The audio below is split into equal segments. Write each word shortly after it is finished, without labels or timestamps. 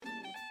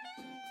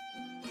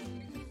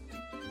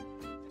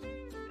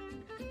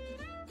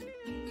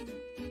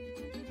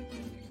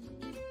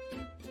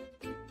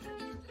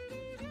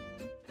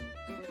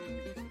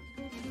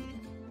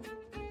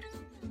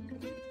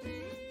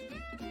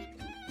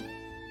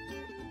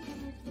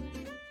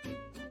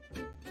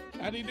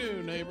How do you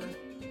do, neighbor?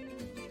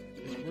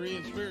 It's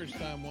Berean Spirits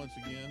time once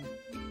again.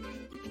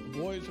 The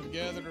boys have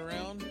gathered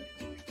around,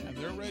 and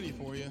they're ready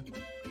for you.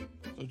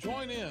 So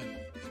join in,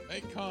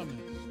 make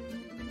comments,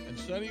 and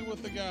study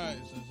with the guys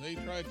as they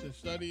try to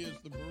study as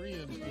the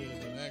Bereans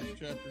did in Acts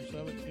chapter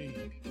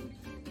 17.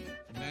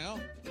 And now,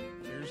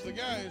 here's the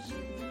guys.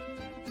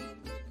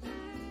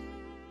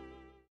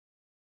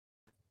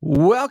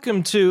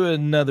 Welcome to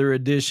another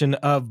edition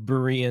of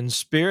Berean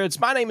Spirits.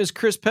 My name is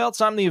Chris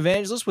Peltz. I'm the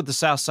evangelist with the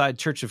Southside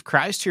Church of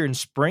Christ here in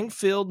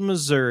Springfield,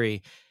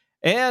 Missouri.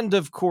 And,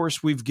 of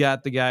course, we've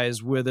got the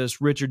guys with us,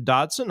 Richard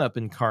Dodson up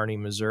in Kearney,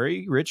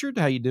 Missouri. Richard,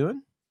 how you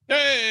doing?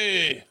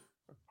 Hey,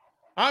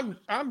 I'm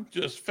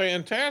just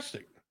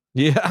fantastic.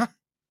 Yeah?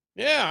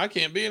 Yeah, I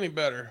can't be any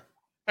better.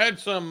 Had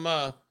some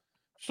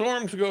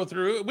storms go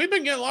through. We've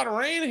been getting a lot of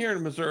rain here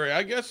in Missouri.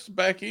 I guess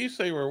back east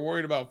they were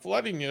worried about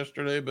flooding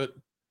yesterday, but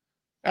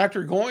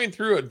after going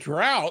through a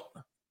drought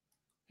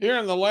here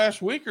in the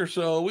last week or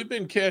so, we've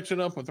been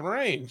catching up with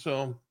rain.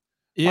 So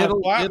the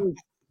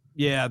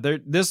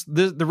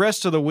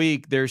rest of the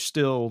week, there's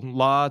still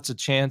lots of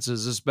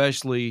chances,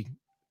 especially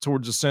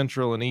towards the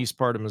central and east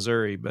part of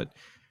Missouri. But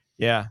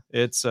yeah,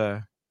 it's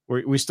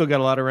we still got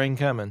a lot of rain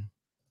coming.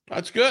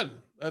 That's good.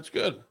 That's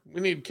good.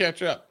 We need to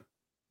catch up.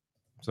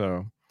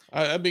 So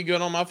that'd be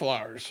good on my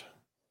flowers.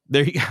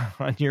 There you go,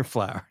 on your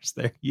flowers.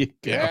 There you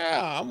go.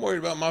 Yeah, I'm worried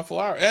about my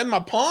flower and my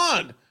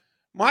pond.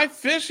 My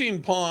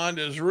fishing pond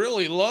is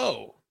really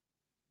low.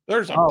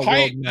 There's a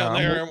pipe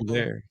down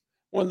there.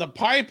 When the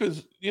pipe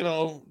is,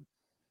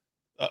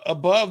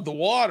 above the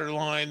water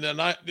line, then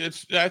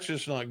that's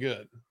just not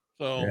good.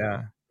 So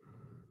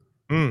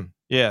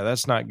yeah,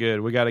 that's not good.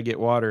 We got to get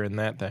water in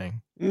that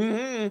thing.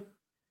 Mm-hmm.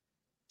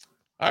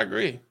 I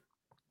agree.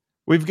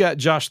 We've got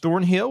Josh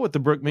Thornhill with the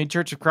Brookmead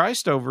Church of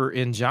Christ over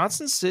in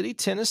Johnson City,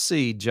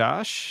 Tennessee.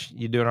 Josh,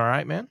 you doing all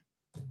right, man?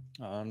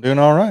 I'm doing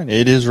all right.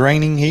 It is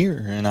raining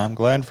here, and I'm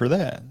glad for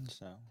that.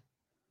 So,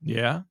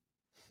 yeah,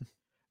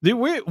 dude,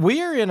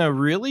 we are in a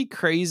really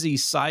crazy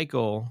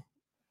cycle,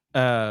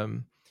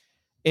 and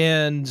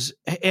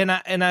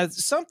I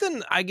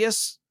something I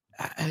guess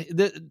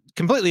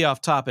completely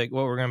off topic.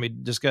 What we're going to be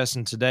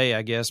discussing today,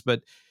 I guess,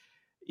 but.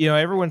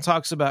 Everyone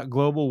talks about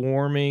global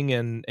warming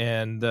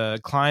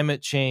and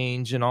climate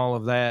change and all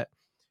of that.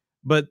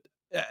 But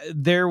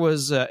there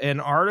was an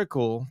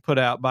article put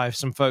out by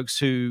some folks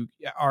who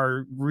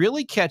are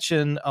really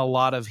catching a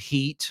lot of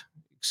heat,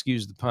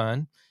 excuse the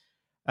pun,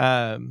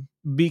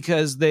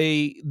 because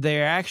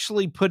they're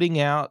actually putting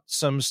out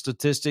some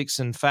statistics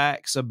and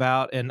facts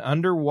about an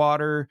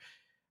underwater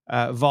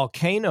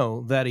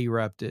volcano that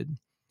erupted.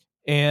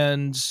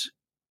 And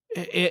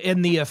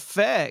the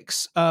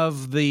effects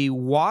of the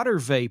water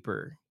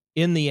vapor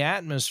in the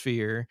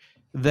atmosphere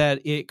that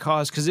it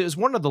caused, because it was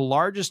one of the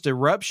largest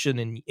eruption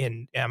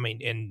in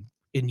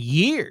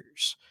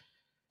years,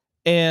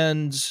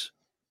 and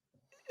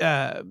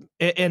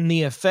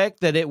the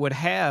effect that it would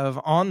have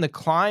on the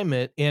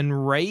climate in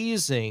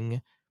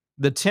raising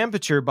the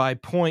temperature by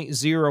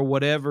 0.0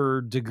 whatever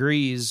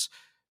degrees,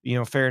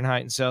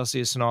 Fahrenheit and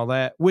Celsius and all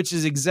that, which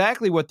is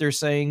exactly what they're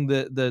saying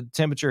that the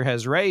temperature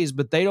has raised,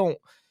 but they don't.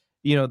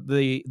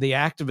 The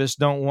activists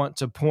don't want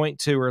to point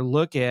to or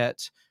look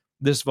at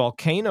this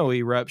volcano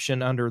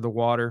eruption under the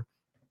water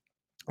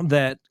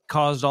that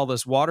caused all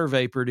this water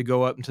vapor to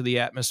go up into the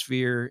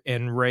atmosphere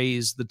and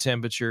raise the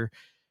temperature.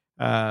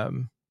 They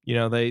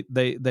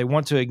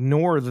want to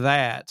ignore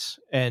that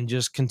and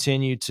just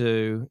continue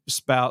to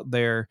spout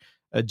their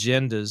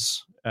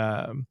agendas.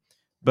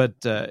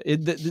 But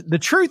the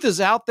truth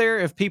is out there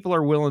if people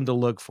are willing to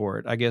look for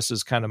it, I guess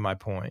is kind of my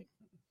point.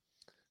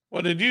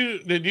 Well, did you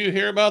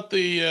hear about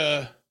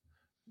the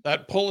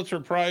that Pulitzer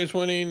Prize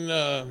winning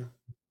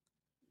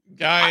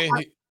guy?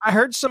 I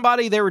heard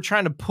they were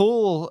trying to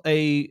pull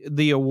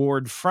the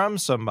award from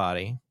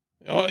somebody.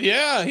 Oh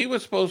yeah, he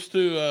was supposed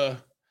to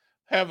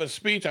have a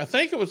speech. I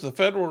think it was the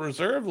Federal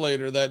Reserve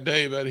later that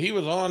day, but he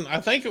was on. I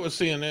think it was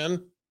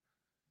CNN,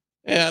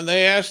 and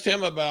they asked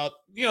him about.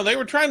 They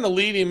were trying to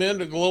lead him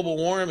into global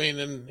warming,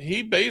 and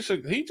he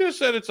just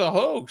said it's a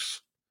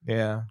hoax.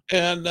 Yeah,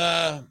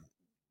 and.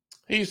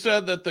 He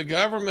said that the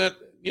government,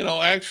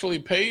 actually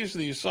pays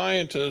these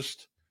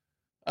scientists.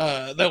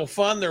 They'll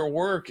fund their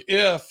work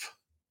if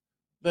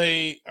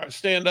they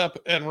stand up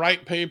and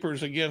write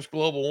papers against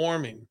global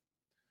warming.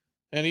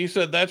 And he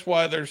said that's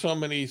why there's so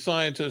many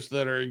scientists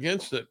that are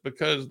against it,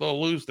 because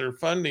they'll lose their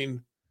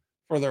funding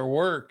for their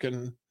work.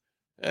 And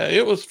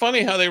it was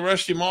funny how they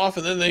rushed him off,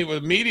 and then they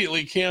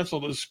immediately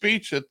canceled his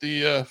speech at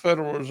the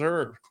Federal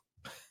Reserve.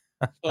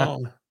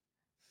 So,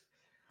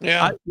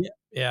 yeah.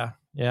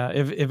 Yeah,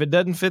 if it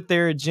doesn't fit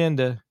their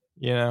agenda,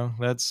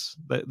 that's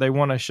they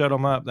want to shut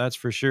them up. That's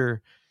for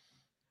sure.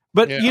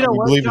 But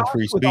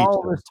with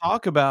all this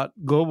talk about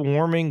global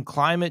warming,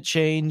 climate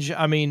change,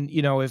 I mean,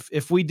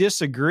 if we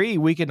disagree,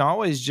 we can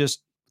always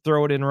just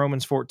throw it in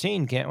Romans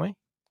 14, can't we?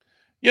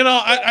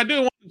 I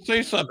do want to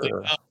say something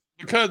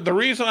because the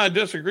reason I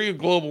disagree with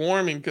global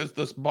warming, because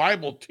this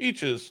Bible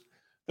teaches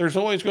there's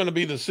always going to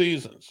be the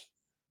seasons.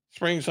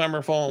 spring,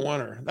 summer, fall, and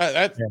winter.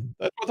 That's Yeah.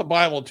 what the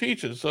Bible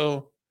teaches.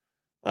 So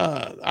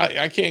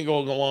I can't go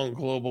along with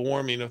global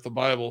warming if the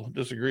Bible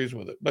disagrees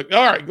with it. But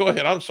all right, go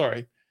ahead. I'm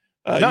sorry.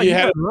 No, You you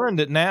had ruined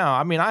it now.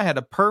 I mean, I had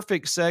a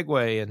perfect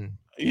segue, and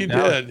you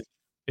now did.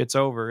 it's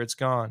over. It's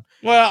gone.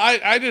 Well,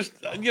 I just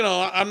I'm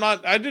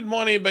not. I didn't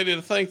want anybody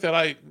to think that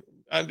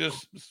I'm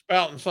just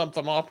spouting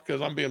something off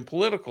because I'm being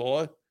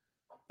political.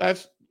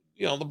 That's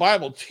the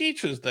Bible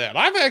teaches that.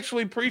 I've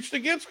actually preached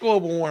against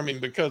global warming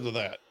because of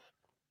that.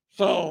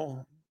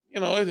 So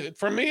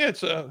for me,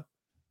 it's a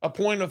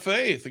point of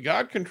faith.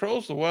 God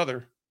controls the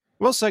weather.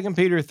 Well, 2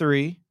 Peter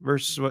 3,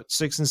 verses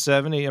 6 and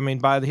 7. I mean,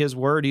 by his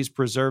word, he's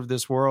preserved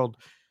this world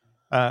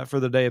for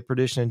the day of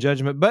perdition and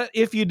judgment. But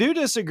if you do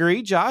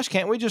disagree, Josh,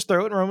 can't we just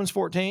throw it in Romans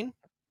 14?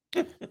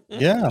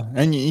 Yeah.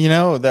 And,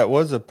 that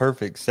was a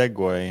perfect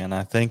segue. And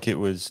I think it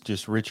was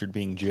just Richard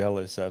being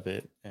jealous of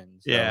it.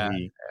 And so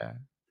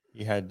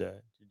he had to.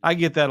 I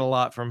get that a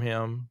lot from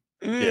him.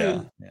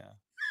 Yeah.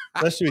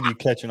 Especially with you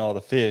catching all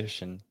the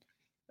fish. And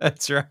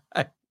that's right.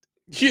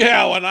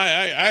 Yeah, when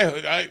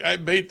I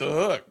bait the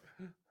hook.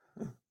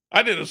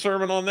 I did a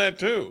sermon on that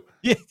too.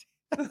 Yeah.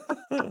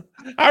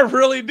 I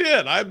really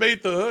did. I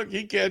bait the hook.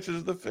 He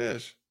catches the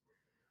fish.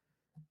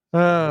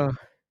 Go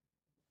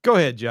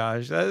ahead,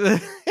 Josh.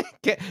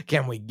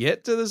 Can we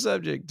get to the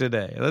subject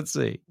today? Let's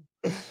see.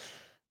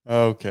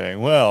 Okay.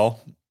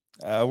 Well,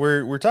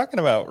 we're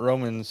talking about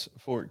Romans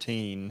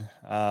 14.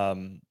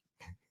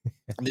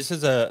 This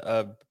is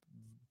a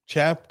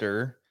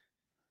chapter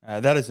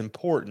that is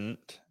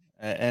important,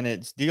 and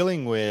it's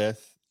dealing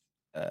with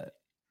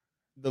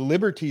the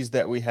liberties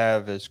that we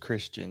have as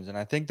Christians. And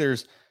I think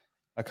there's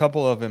a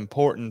couple of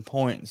important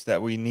points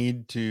that we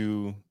need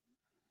to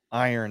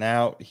iron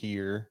out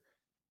here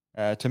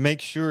to make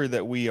sure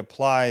that we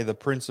apply the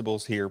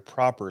principles here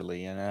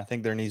properly. And I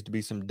think there needs to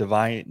be some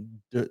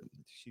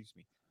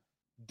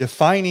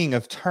defining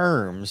of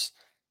terms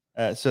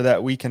so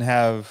that we can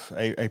have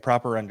a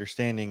proper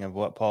understanding of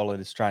what Paul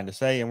is trying to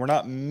say, and we're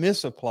not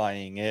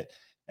misapplying it.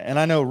 And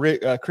I know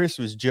Chris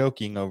was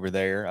joking over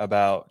there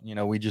about,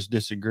 we just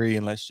disagree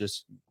and let's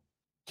just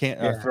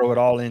throw it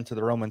all into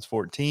the Romans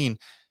 14.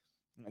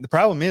 The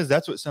problem is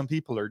that's what some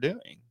people are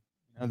doing.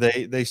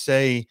 They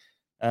say,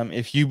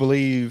 if you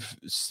believe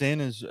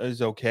sin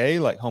is okay,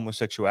 like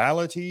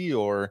homosexuality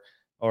or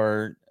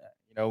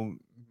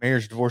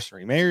marriage, divorce, and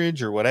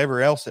remarriage, or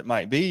whatever else it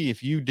might be,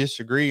 if you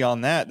disagree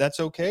on that, that's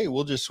okay.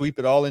 We'll just sweep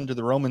it all into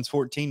the Romans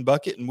 14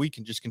 bucket and we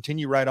can just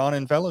continue right on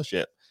in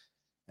fellowship.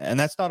 And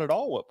that's not at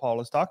all what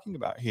Paul is talking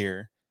about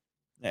here.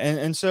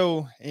 And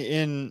so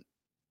in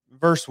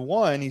verse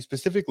 1, he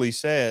specifically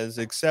says,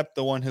 except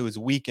the one who is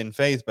weak in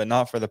faith, but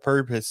not for the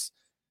purpose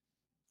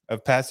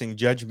of passing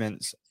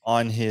judgments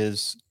on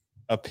his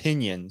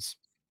opinions.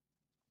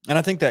 And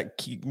I think that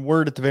key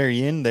word at the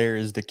very end there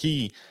is the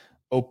key.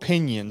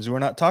 Opinions. We're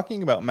not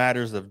talking about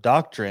matters of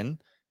doctrine.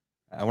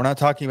 We're not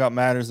talking about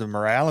matters of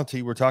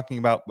morality. We're talking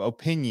about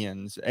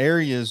opinions,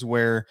 areas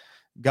where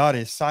God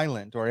is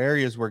silent or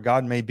areas where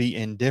God may be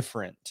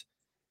indifferent.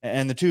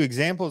 And the two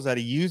examples that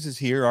he uses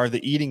here are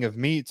the eating of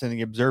meats and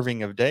the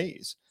observing of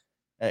days.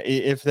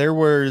 If there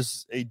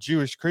was a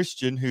Jewish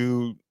Christian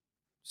who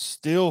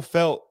still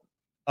felt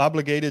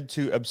obligated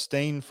to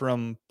abstain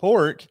from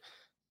pork,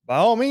 by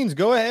all means,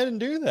 go ahead and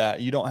do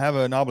that. You don't have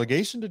an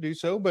obligation to do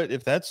so, but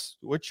if that's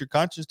what your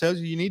conscience tells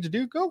you need to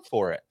do, go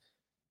for it.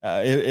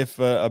 If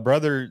a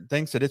brother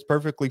thinks that it's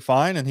perfectly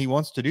fine and he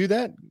wants to do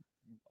that,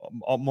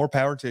 more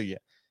power to you.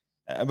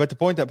 But the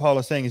point that Paul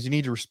is saying is you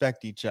need to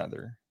respect each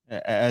other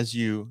as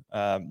you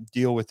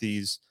deal with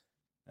these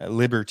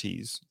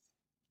liberties.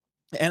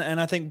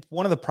 And I think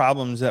one of the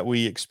problems that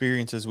we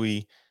experience as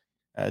we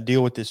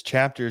deal with this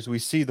chapter is we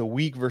see the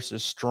weak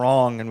versus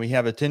strong, and we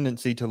have a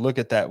tendency to look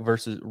at that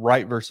versus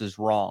right versus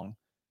wrong.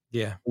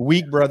 Yeah. The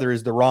weak brother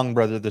is the wrong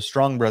brother. The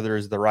strong brother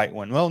is the right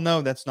one. Well,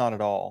 no, that's not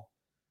at all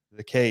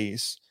the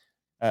case.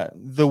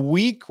 The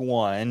weak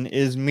one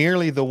is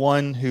merely the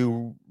one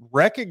who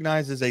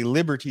recognizes a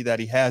liberty that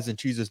he has and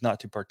chooses not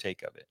to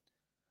partake of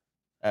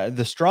it.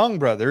 The strong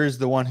brother is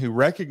the one who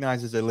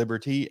recognizes a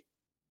liberty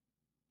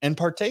and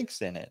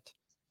partakes in it.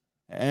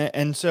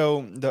 And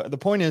so the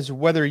point is,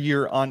 whether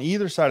you're on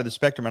either side of the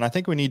spectrum, and I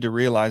think we need to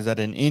realize that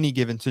in any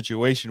given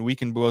situation, we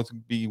can both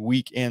be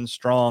weak and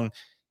strong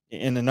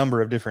in a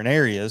number of different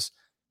areas.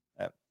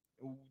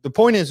 The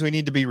point is we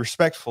need to be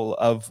respectful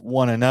of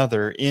one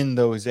another in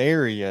those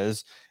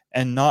areas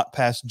and not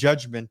pass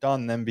judgment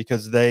on them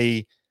because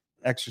they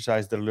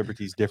exercise their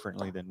liberties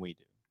differently than we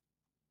do.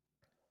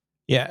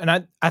 Yeah,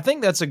 and I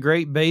think that's a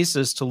great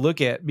basis to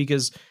look at,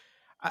 because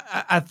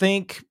I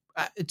think,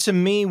 to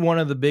me, one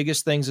of the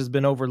biggest things that's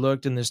been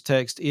overlooked in this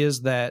text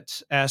is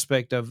that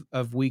aspect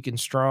of weak and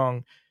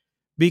strong,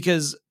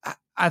 because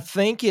I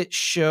think it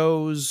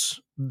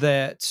shows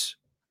that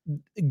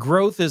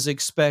growth is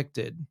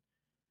expected,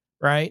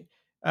 right?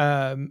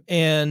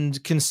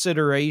 And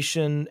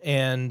consideration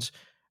and,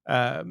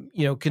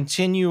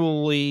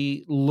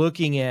 continually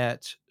looking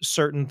at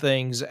certain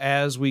things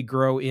as we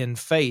grow in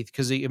faith,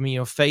 because,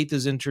 faith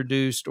is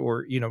introduced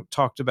or,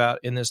 talked about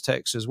in this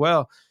text as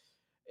well.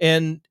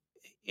 And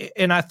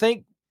I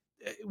think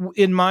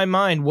in my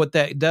mind, what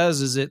that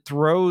does is it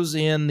throws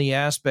in the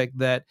aspect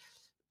that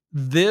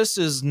this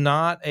is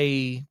not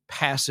a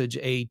passage,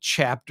 a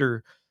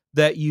chapter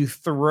that you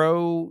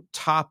throw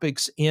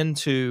topics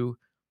into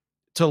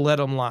to let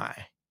them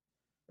lie,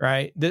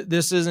 right?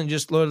 This isn't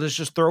just, let's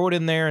just throw it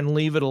in there and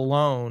leave it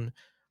alone.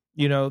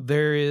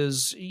 There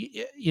is,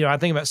 I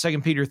think about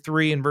 2 Peter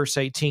 3 and verse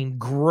 18,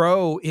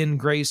 grow in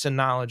grace and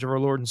knowledge of our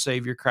Lord and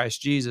Savior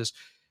Christ Jesus.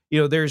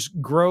 There's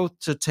growth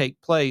to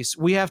take place.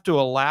 We have to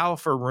allow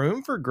for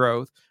room for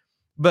growth,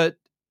 but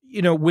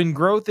when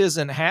growth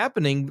isn't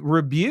happening,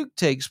 rebuke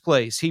takes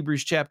place.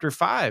 Hebrews chapter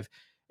 5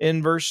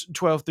 in verse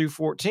 12 through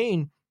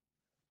 14.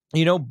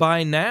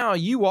 By now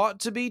you ought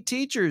to be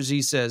teachers,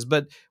 he says,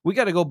 but we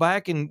got to go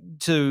back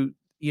into,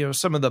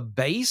 some of the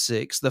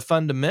basics, the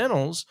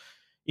fundamentals,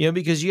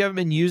 because you haven't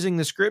been using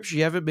the scripture,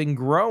 you haven't been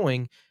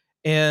growing.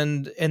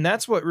 And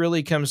that's what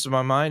really comes to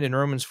my mind in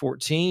Romans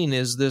 14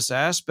 is this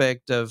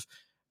aspect of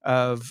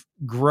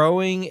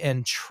growing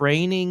and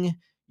training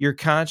your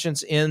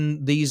conscience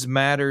in these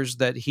matters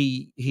that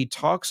he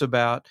talks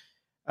about.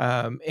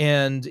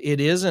 And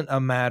it isn't a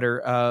matter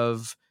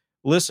of,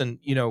 listen,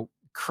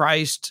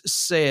 Christ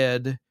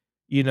said,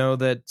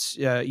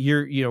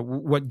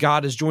 that what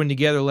God has joined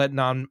together,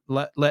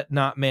 let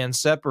not man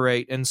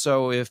separate. And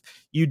so if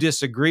you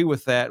disagree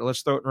with that,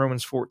 let's throw it in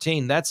Romans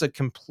 14. That's a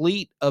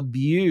complete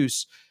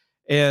abuse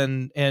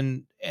and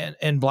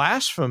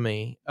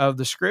blasphemy of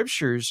the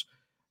scriptures,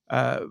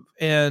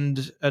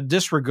 and a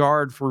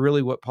disregard for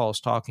really what Paul's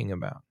talking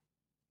about.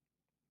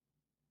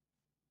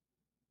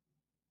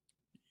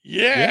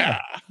 Yeah.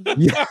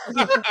 Yeah.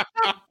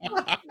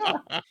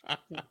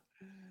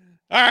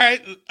 All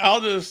right.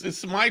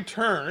 It's my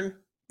turn.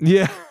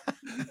 Yeah.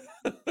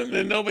 And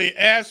then nobody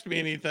asked me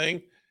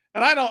anything.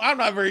 And I'm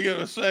not very good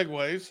with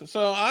segues.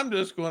 So I'm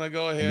just going to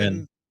go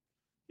ahead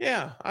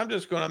I'm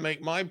just going to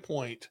make my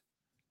point.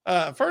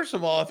 First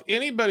of all, if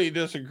anybody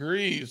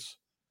disagrees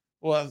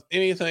with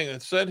anything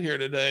that's said here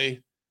today,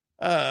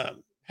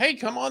 hey,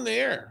 come on the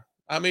air.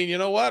 I mean, you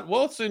know what?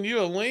 We'll send you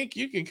a link.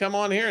 You can come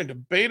on here and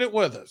debate it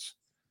with us.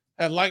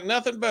 I'd like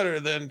nothing better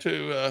than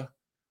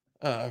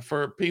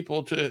for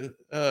people to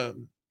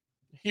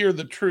hear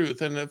the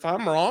truth. And if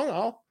I'm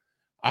wrong,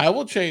 I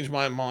will change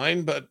my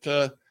mind. But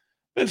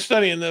been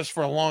studying this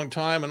for a long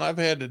time, and I've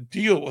had to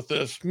deal with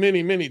this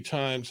many, many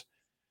times.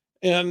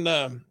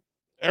 And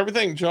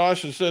everything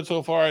Josh has said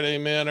so far at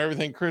amen,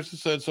 everything Chris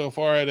has said so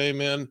far at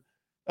amen,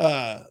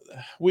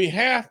 we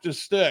have to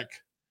stick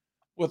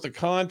with the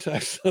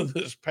context of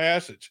this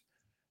passage.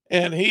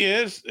 And he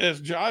is,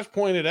 as Josh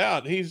pointed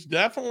out, he's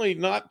definitely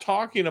not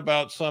talking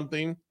about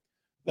something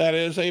that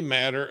is a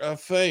matter of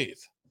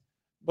faith,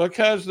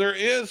 because there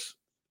is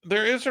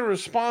a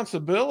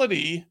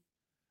responsibility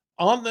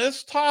on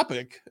this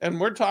topic. And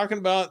we're talking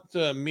about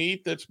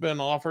meat that's been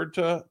offered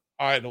to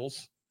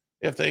idols,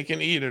 if they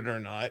can eat it or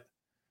not.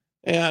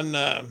 And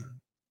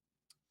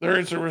there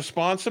is a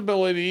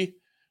responsibility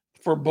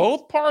for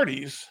both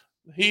parties,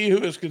 he who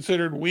is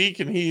considered weak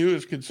and he who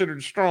is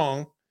considered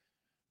strong,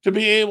 to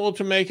be able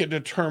to make a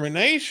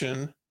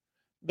determination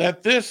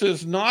that this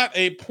is not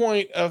a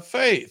point of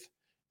faith.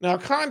 Now,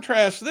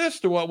 contrast this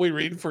to what we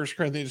read in 1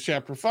 Corinthians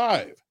chapter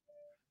 5.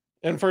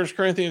 In 1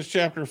 Corinthians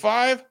chapter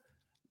 5,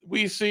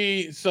 we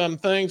see some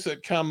things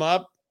that come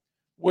up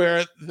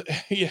where,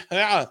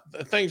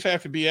 things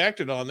have to be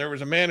acted on. There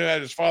was a man who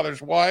had his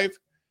father's wife.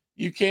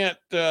 You can't,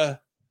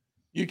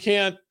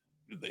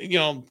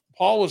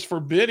 Paul was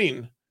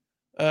forbidding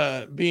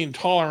being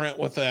tolerant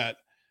with that.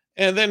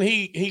 And then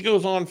he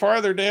goes on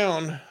farther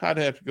down. I'd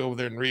have to go over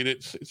there and read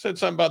it. It said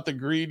something about the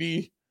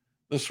greedy,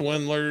 the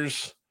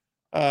swindlers.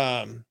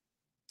 Let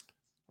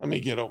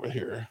me get over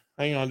here.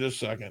 Hang on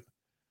just a second.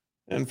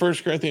 In 1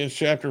 Corinthians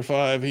chapter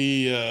 5,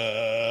 he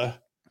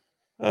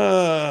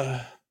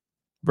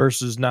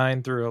verses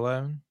 9 through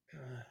 11.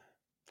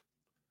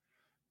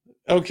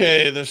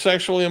 Okay, the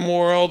sexually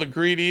immoral, the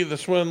greedy, the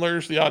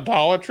swindlers, the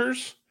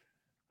idolaters.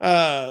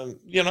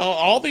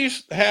 All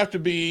these have to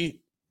be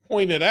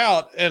pointed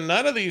out, and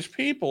none of these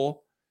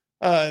people,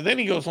 then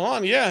he goes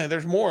on,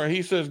 there's more.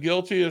 He says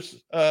guilty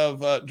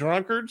of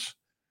drunkards.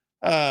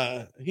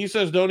 He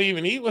says don't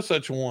even eat with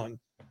such a one.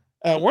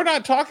 We're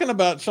not talking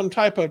about some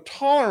type of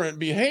tolerant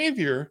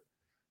behavior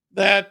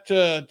that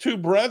two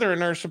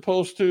brethren are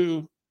supposed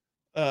to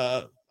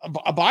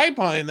abide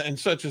by in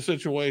such a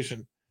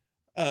situation.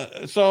 We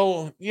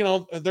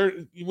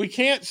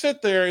can't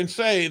sit there and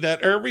say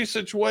that every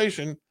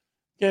situation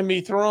can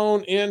be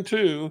thrown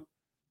into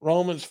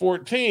Romans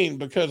 14,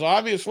 because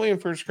obviously in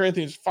 1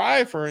 Corinthians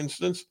 5, for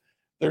instance,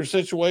 there are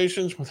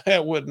situations where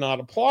that would not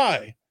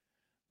apply.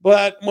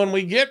 But when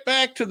we get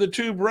back to the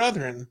two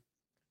brethren,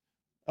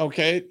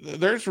 okay,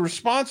 there's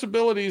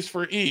responsibilities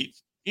for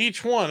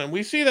each one. And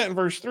we see that in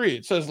verse 3.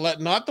 It says, let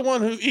not the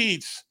one who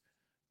eats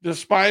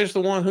despise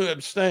the one who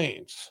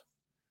abstains.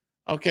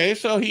 Okay,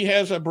 so he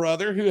has a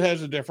brother who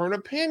has a different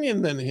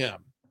opinion than him.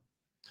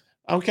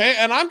 Okay,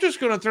 and I'm just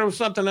going to throw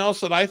something else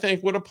that I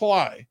think would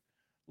apply.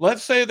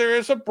 Let's say there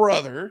is a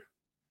brother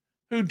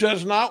who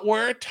does not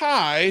wear a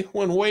tie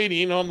when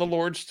waiting on the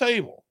Lord's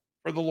table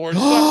for the Lord's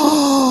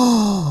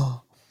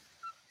Supper.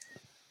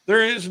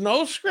 There is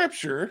no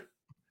scripture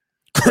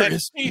that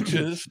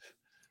teaches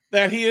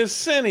that he is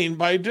sinning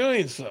by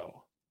doing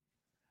so.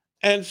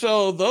 And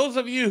so those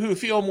of you who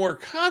feel more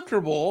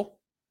comfortable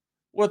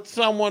with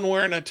someone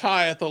wearing a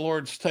tie at the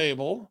Lord's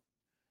table,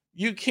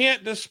 you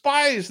can't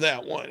despise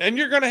that one. And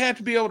you're going to have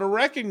to be able to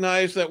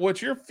recognize that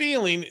what you're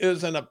feeling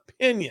is an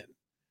opinion.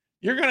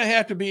 You're going to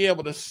have to be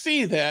able to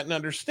see that and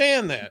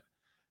understand that.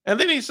 And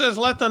then he says,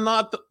 let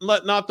not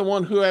the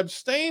one who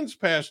abstains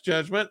pass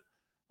judgment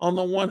on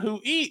the one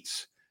who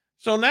eats.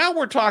 So now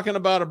we're talking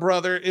about a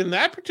brother in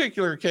that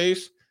particular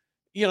case.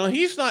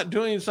 He's not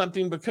doing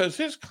something because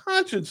his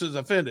conscience is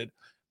offended.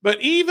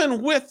 But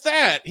even with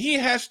that, he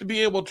has to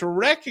be able to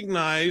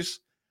recognize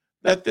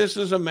that this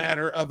is a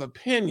matter of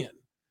opinion.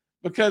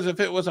 Because if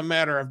it was a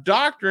matter of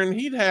doctrine,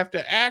 he'd have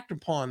to act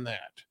upon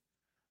that.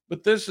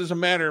 But this is a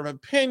matter of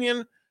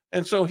opinion,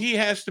 and so he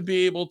has to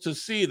be able to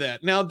see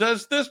that. Now,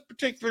 does this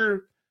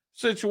particular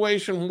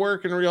situation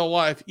work in real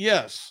life?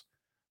 Yes.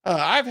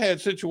 I've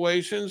had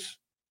situations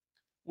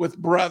with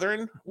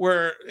brethren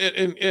where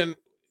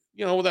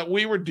that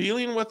we were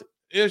dealing with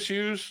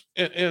issues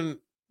and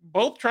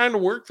both trying to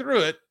work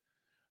through it.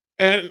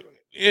 And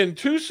in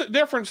two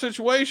different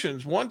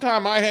situations, one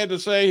time I had to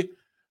say,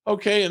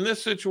 okay, in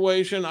this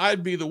situation,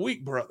 I'd be the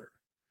weak brother.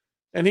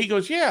 And he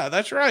goes, yeah,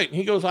 that's right. And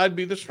he goes, I'd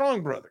be the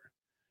strong brother.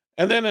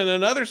 And then in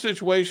another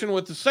situation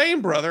with the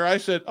same brother, I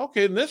said,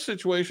 okay, in this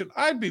situation,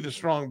 I'd be the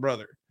strong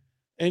brother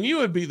and you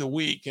would be the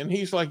weak. And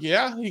he's like,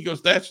 yeah, he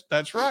goes,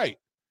 that's right.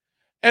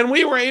 And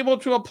we were able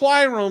to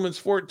apply Romans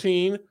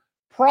 14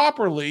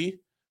 properly,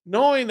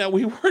 knowing that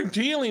we weren't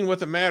dealing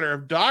with a matter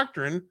of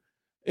doctrine.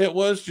 It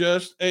was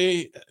just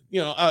an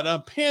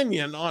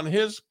opinion on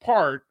his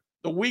part,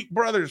 the weak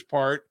brother's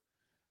part,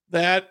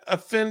 that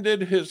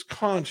offended his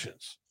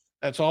conscience.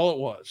 That's all it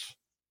was.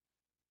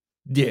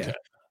 Yeah.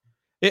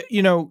 Okay.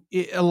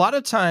 A lot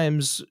of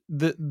times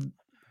the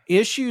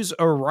issues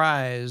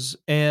arise,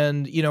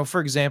 and for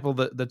example,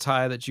 the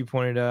tie that you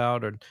pointed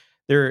out, or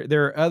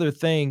there are other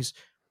things,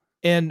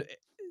 and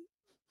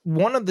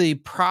one of the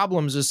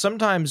problems is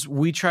sometimes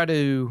we try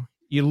to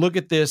look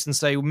at this and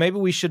say, well, maybe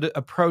we should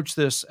approach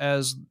this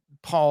as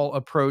Paul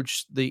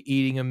approached the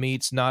eating of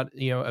meats, not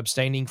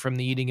abstaining from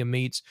the eating of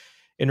meats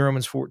in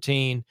Romans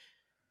 14.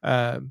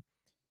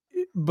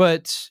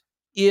 But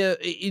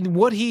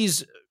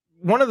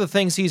one of the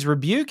things he's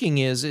rebuking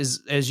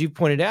is as you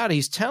pointed out,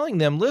 he's telling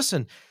them,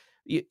 listen,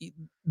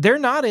 they're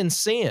not in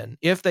sin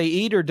if they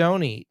eat or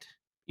don't eat,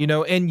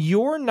 and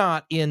you're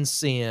not in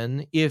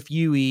sin if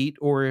you eat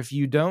or if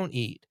you don't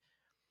eat.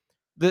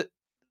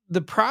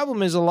 The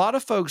problem is a lot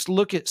of folks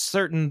look at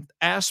certain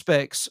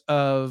aspects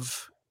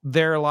of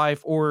their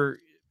life or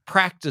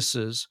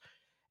practices,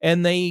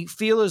 and they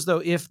feel as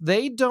though if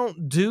they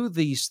don't do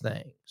these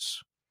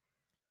things,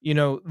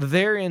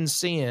 they're in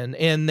sin,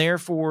 and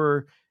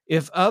therefore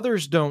if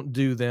others don't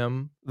do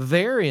them,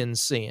 they're in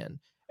sin.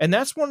 And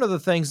that's one of the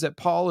things that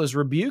Paul is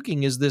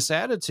rebuking, is this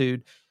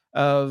attitude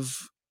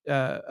of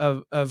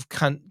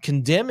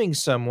condemning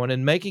someone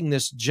and making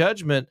this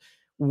judgment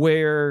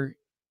where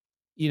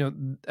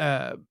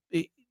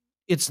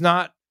it's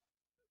not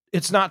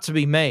to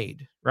be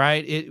made,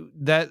 right?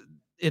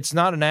 It's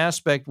not an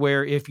aspect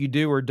where if you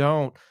do or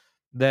don't,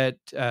 that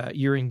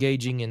you're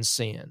engaging in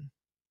sin.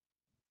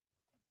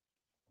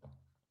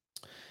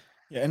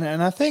 Yeah,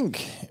 and I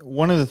think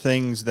one of the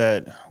things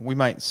that we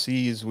might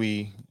see as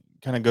we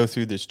kind of go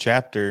through this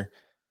chapter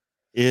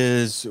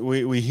is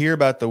we hear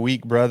about the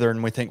weak brother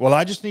and we think, well,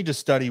 I just need to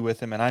study with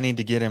him and I need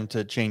to get him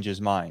to change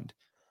his mind.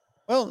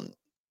 Well,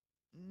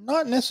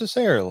 not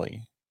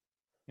necessarily.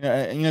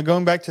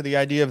 Going back to the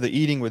idea of the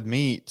eating with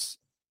meats,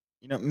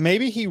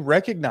 maybe he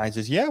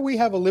recognizes, yeah, we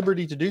have a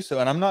liberty to do so,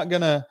 and I'm not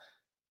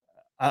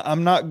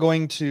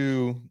going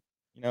to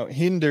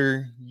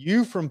hinder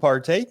you from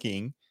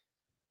partaking.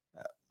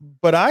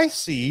 But I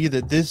see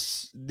that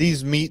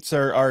these meats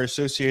are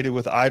associated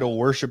with idol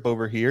worship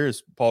over here,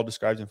 as Paul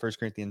describes in 1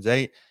 Corinthians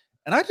 8.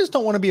 And I just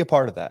don't want to be a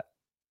part of that.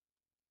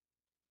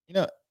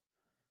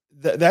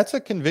 That's a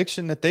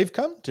conviction that they've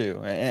come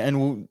to.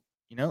 And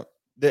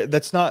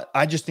that's not,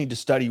 I just need to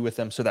study with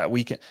them so that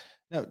we can,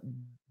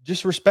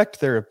 just respect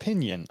their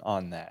opinion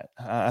on that,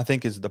 I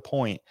think is the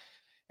point.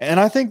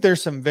 And I think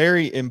there's some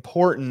very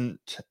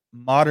important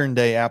modern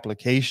day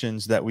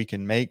applications that we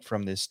can make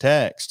from this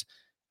text.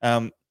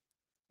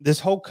 This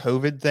whole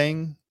COVID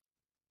thing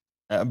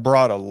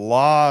brought a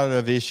lot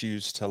of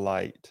issues to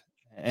light,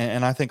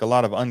 and I think a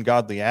lot of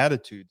ungodly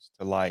attitudes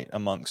to light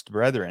amongst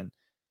brethren.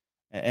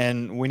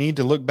 And we need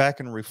to look back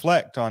and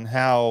reflect on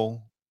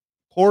how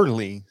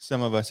poorly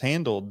some of us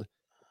handled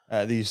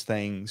these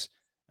things.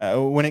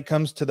 When it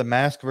comes to the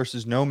mask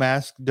versus no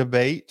mask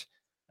debate,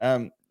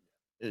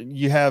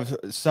 you have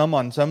some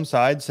on some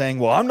side saying,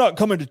 well, I'm not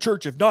coming to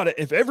church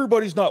if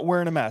everybody's not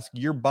wearing a mask.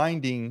 You're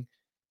binding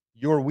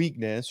your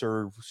weakness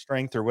or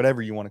strength or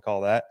whatever you want to call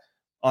that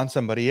on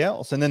somebody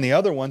else. And then the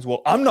other ones,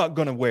 well, I'm not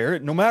going to wear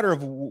it no matter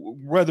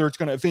whether it's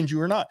going to offend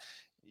you or not.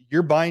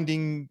 You're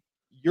binding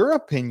your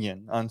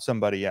opinion on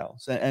somebody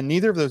else. And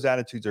neither of those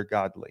attitudes are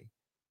godly.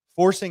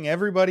 Forcing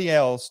everybody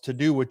else to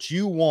do what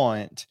you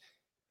want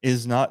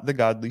is not the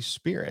godly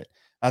spirit.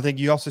 I think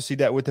you also see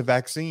that with the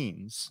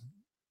vaccines,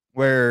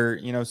 where,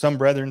 some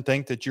brethren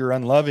think that you're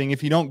unloving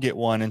if you don't get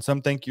one, and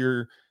some think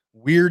you're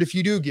weird if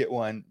you do get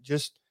one.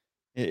 Just,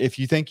 if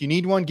you think you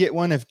need one, get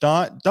one. If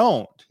not,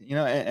 don't,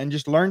 and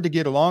just learn to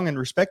get along and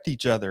respect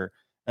each other,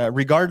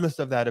 regardless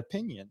of that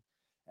opinion.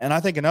 And I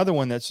think another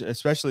one that's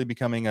especially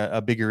becoming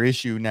a bigger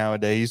issue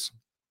nowadays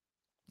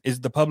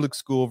is the public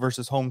school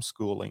versus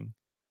homeschooling.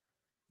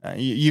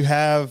 You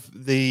have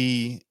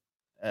the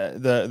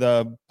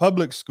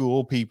public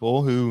school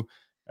people who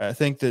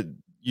think that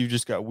you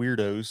just got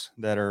weirdos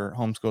that are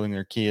homeschooling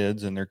their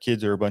kids, and their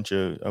kids are a bunch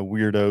of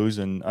weirdos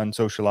and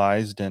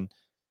unsocialized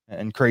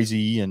and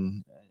crazy,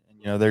 and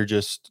they're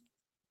just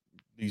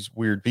these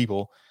weird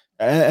people.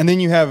 And then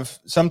you have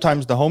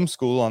sometimes the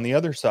homeschool on the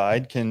other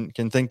side can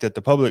think that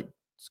the public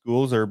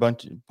schools are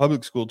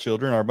public school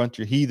children are a bunch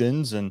of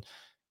heathens, and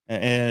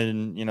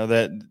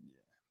that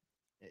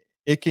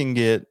it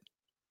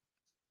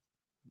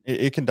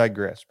can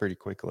digress pretty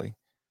quickly.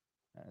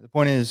 The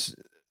point is,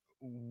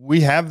 we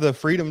have the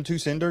freedom to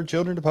send our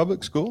children to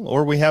public school,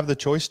 or we have the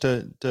choice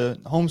to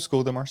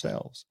homeschool them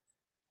ourselves.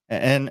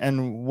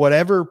 And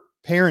whatever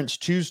parents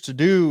choose to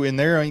do in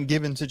their own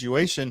given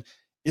situation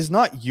is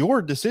not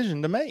your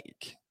decision to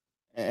make.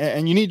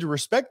 And you need to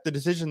respect the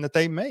decision that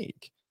they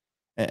make.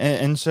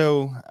 And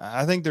so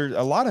I think there's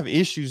a lot of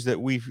issues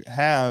that we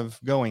have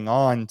going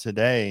on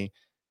today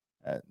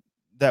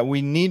that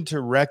we need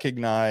to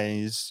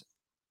recognize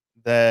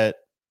that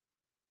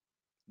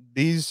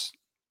these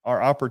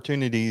are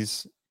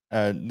opportunities,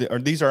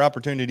 these are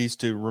opportunities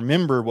to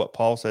remember what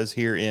Paul says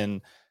here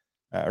in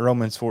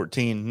Romans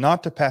 14,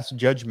 not to pass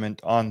judgment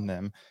on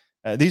them.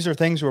 These are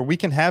things where we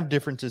can have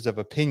differences of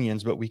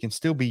opinions, but we can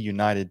still be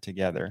united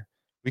together.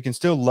 We can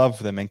still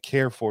love them and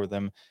care for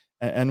them,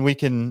 and we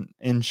can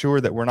ensure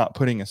that we're not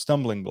putting a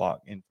stumbling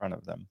block in front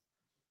of them.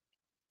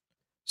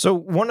 So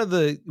one of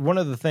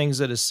the things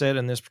that is said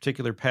in this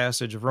particular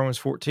passage of Romans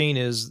 14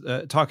 is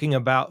talking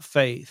about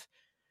faith.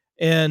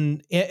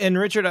 And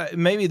Richard,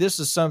 maybe this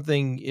is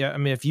something,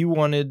 if you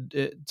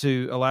wanted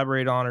to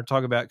elaborate on or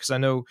talk about, because I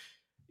know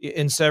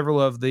in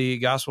several of the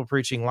gospel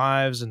preaching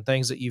lives and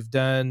things that you've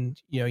done,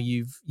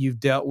 you've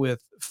dealt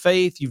with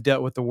faith, you've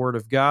dealt with the Word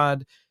of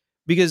God,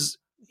 because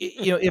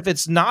if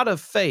it's not of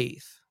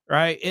faith,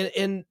 right?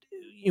 And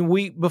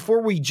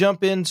before we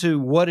jump into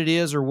what it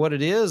is or what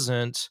it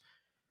isn't,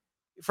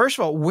 first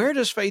of all, where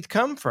does faith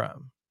come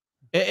from?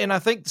 And I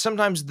think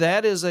sometimes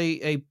that is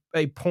a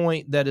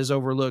point that is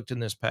overlooked in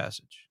this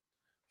passage.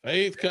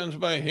 Faith comes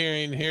by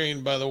hearing,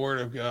 hearing by the word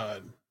of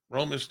God.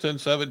 Romans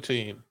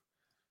 10:17.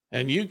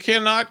 And you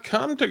cannot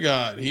come to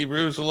God,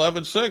 Hebrews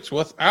 11:6,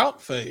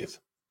 without faith.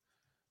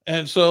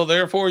 And so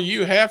therefore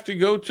you have to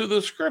go to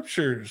the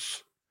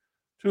scriptures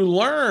to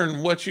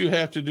learn what you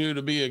have to do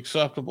to be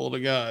acceptable to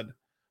God.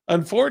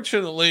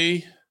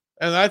 Unfortunately,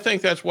 and I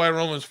think that's why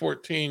Romans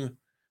 14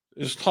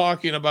 is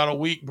talking about a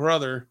weak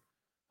brother,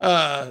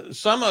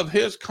 some of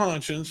his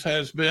conscience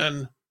has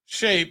been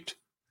shaped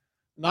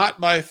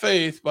not by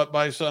faith, but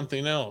by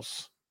something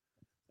else.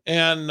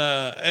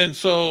 And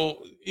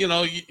so, you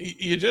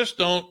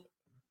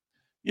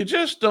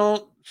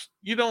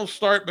don't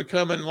start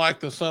becoming like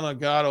the Son of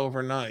God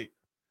overnight.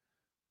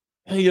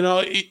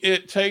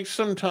 It takes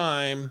some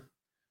time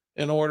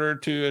in order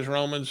to, as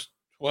Romans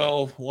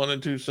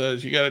 12:1-2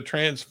 says, you got to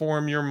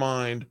transform your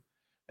mind.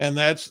 And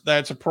that's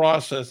a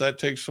process that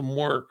takes some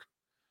work.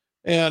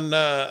 And,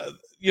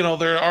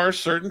 there are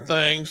certain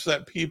things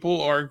that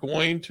people are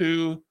going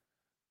to,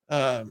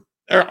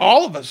 or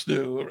all of us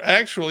do,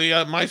 actually,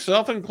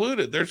 myself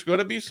included. There's going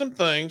to be some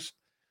things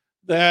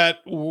that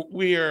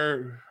we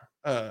are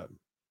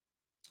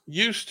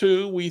used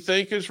to, we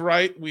think is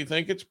right, we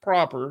think it's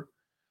proper,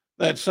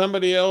 that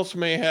somebody else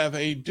may have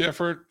a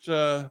different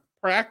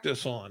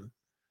practice on.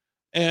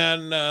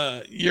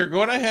 And you're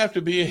going to have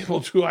to be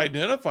able to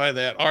identify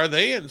that. Are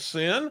they in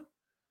sin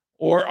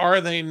or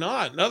are they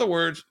not? In other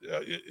words,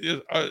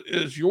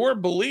 is your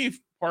belief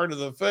part of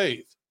the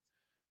faith?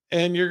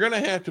 And you're going to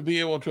have to be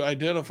able to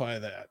identify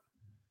that.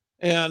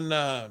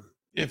 And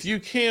if you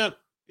can't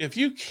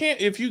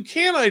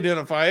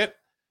identify it,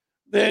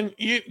 then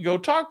you go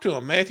talk to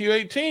him. Matthew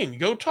 18,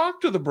 go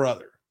talk to the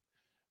brother.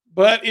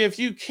 But if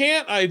you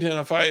can't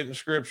identify it in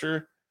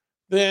scripture,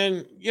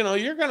 then,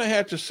 you're going to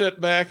have to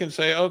sit back and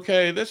say,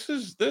 okay, this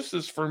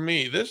is for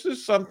me. This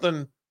is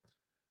something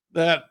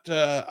that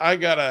I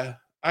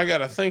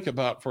gotta think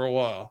about for a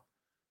while.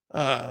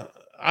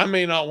 I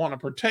may not want to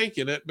partake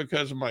in it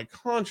because of my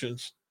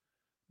conscience,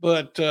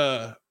 but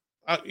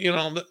I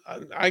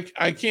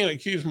can't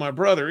accuse my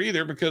brother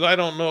either, because I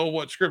don't know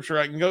what scripture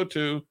I can go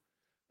to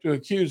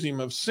accuse him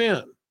of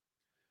sin.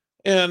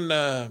 And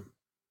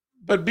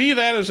but be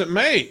that as it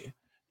may,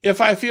 if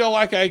I feel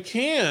like I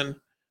can,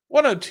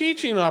 what a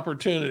teaching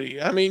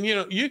opportunity. I mean,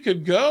 you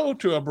could go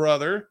to a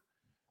brother.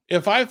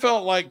 If I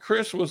felt like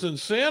Chris was in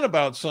sin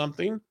about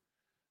something,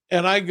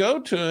 and I go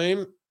to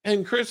him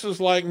and Chris is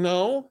like,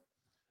 no,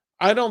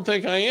 I don't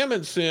think I am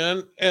in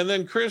sin. And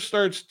then Chris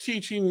starts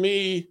teaching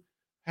me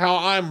how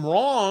I'm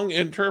wrong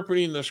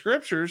interpreting the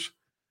scriptures.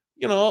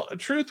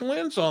 Truth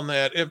wins on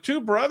that. If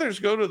two brothers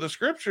go to the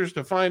scriptures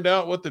to find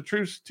out what the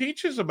truth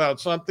teaches about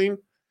something,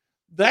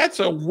 that's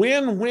a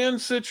win-win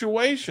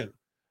situation,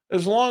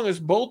 as long as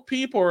both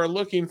people are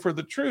looking for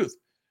the truth.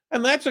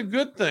 And that's a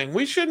good thing.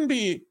 We shouldn't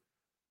be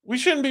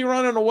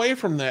running away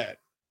from that.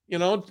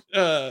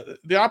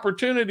 The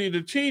opportunity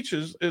to teach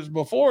is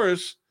before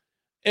us,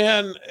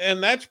 and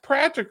that's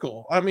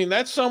practical. I mean,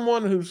 that's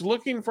someone who's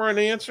looking for an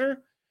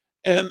answer,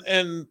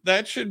 and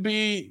that should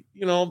be,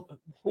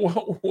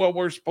 what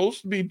we're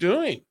supposed to be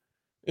doing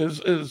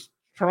is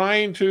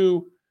trying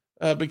to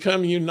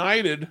become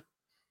united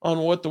on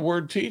what the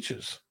word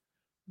teaches.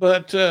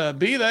 But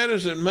be that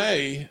as it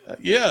may,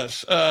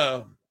 yes,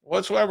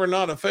 whatsoever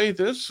not of faith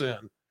is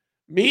sin.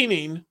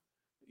 Meaning,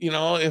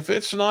 if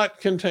it's not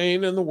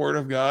contained in the word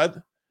of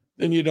God,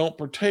 then you don't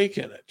partake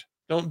in it.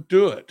 Don't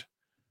do it.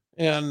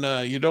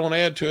 And you don't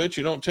add to it.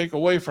 You don't take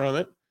away from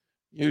it.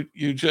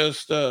 You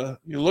just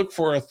you look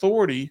for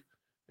authority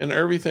in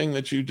everything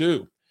that you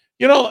do.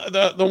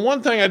 The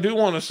one thing I do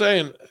want to say,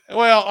 and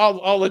well,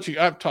 I'll let you.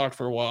 I've talked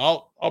for a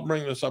while. I'll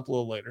bring this up a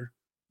little later,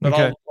 but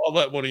Okay. I'll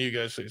let one of you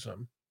guys say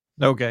something.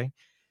 Okay.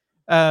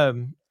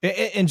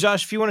 And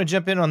Josh, if you want to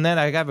jump in on that,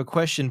 I have a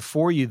question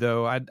for you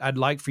though. I'd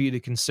like for you to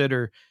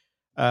consider,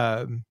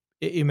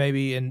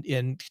 maybe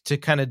in to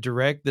kind of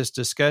direct this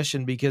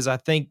discussion, because I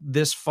think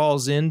this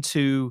falls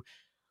into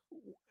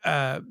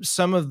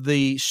some of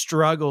the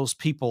struggles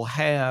people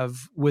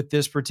have with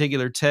this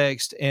particular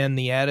text and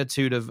the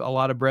attitude of a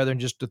lot of brethren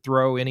just to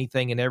throw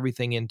anything and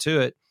everything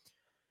into it.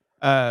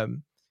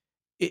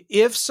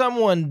 If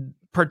someone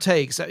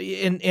partakes,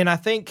 and I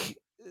think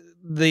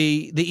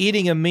the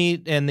eating of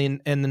meat and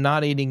the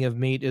not eating of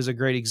meat is a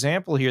great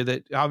example here,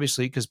 that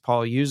obviously because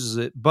Paul uses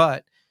it,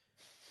 but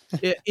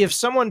if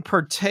someone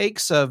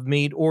partakes of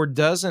meat or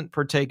doesn't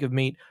partake of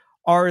meat,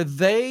 are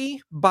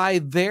they by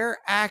their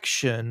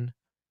action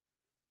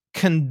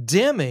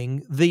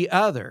condemning the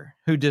other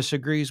who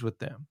disagrees with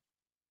them?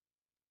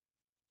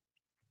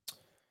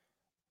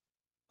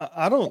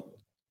 I don't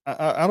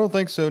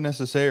think so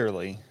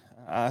necessarily.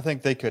 I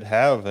think they could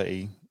have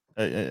a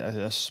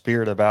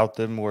spirit about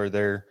them where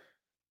they're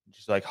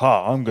just like,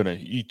 "Ha, I'm gonna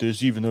eat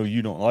this even though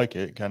you don't like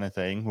it," kind of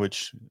thing,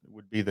 which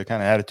would be the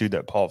kind of attitude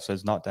that Paul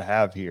says not to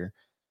have here.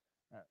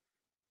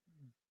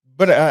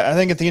 But I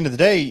think at the end of the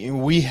day,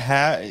 we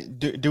have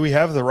do we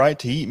have the right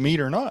to eat meat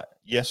or not?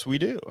 Yes, we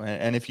do.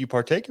 And if you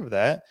partake of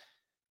that,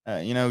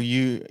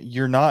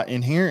 you're not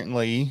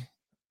inherently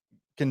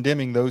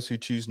condemning those who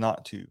choose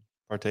not to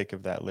partake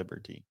of that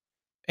liberty,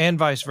 And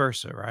vice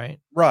versa, right?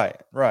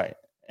 right.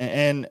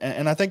 And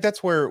I think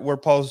that's where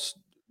Paul's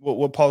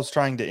what Paul's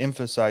trying to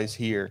emphasize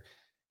here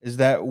is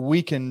that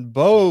we can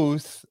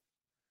both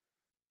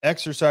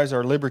exercise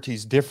our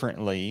liberties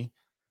differently.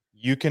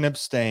 You can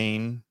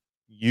abstain,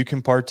 you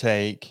can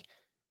partake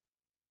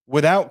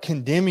without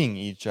condemning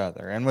each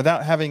other and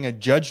without having a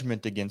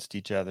judgment against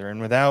each other, and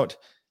without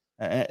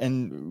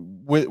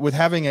and with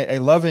having a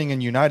loving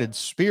and united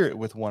spirit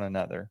with one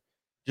another,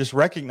 just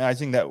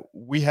recognizing that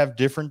we have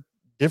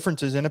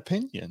differences in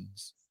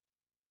opinions.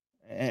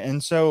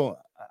 And so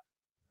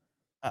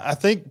I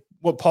think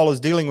what Paul is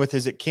dealing with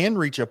is it can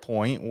reach a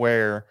point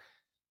where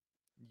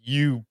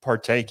you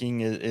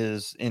partaking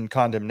is in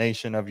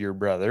condemnation of your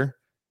brother,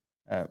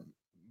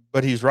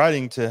 but he's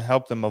writing to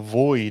help them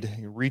avoid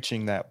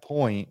reaching that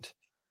point,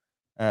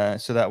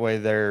 so that way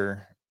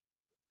they're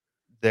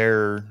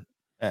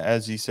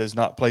as he says,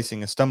 not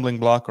placing a stumbling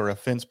block or a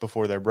fence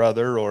before their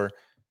brother, or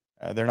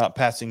they're not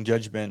passing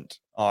judgment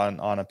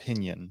on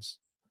opinions.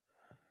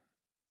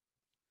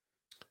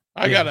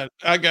 Can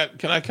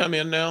I come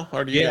in now?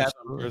 Or do you Yeah, have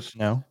something, Chris?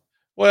 No.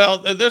 Well,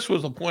 this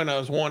was the point I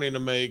was wanting to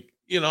make.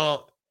 If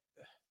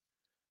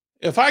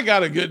I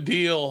got a good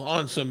deal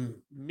on some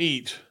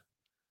meat,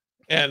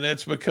 and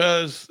it's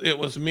because it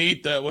was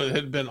meat that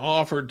had been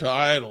offered to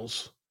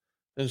idols,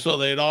 and so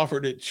they'd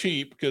offered it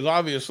cheap, because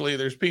obviously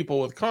there's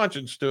people with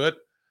conscience to it.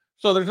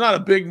 So there's not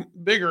a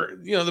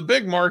bigger, the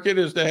big market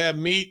is to have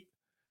meat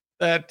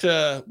that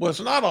was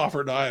not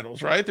offered to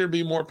idols, right? There'd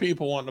be more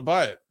people wanting to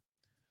buy it.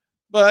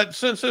 But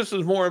since this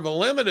is more of a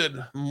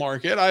limited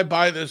market, I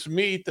buy this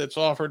meat that's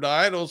offered to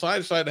idols. I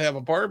decide to have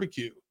a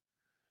barbecue.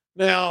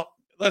 Now,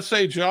 let's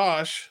say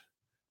Josh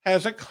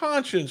has a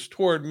conscience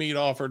toward meat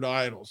offered to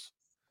idols.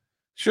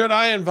 Should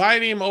I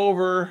invite him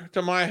over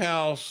to my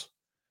house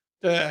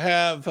to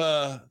have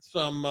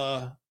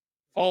some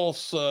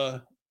false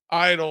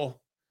idol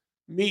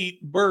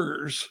meat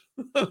burgers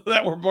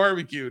that were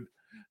barbecued?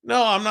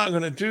 No, I'm not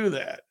going to do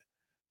that,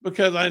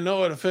 because I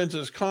know it offends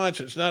his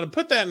conscience. Now, to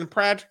put that in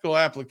practical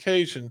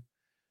application,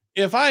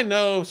 if I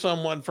know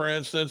someone, for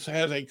instance,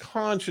 has a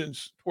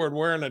conscience toward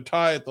wearing a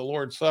tie at the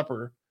Lord's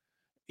Supper,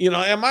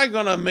 am I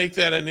going to make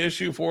that an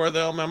issue for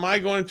them? Am I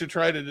going to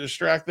try to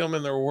distract them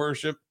in their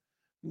worship?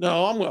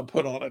 No, I'm going to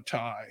put on a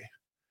tie,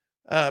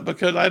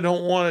 because I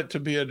don't want it to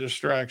be a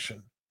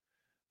distraction.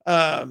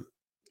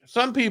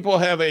 Some people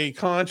have a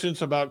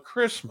conscience about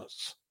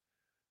Christmas,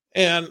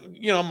 And,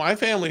 my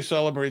family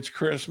celebrates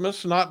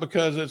Christmas not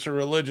because it's a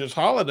religious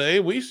holiday.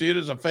 We see it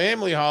as a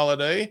family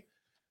holiday.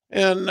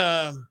 And,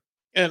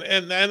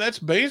 and that's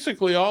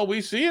basically all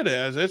we see it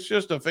as. It's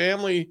just a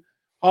family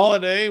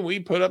holiday. We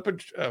put up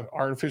a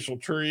artificial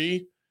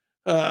tree.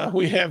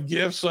 We have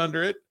gifts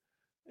under it.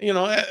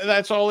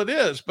 That's all it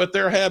is. But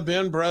there have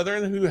been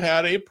brethren who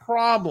had a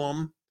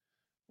problem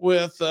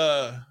with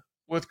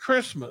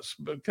Christmas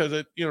because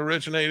it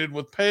originated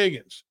with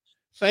pagans,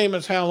 same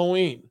as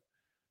Halloween.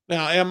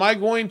 Now, am I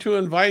going to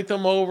invite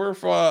them over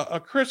for a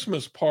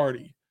Christmas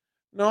party?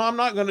 No, I'm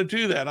not going to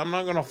do that. I'm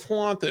not going to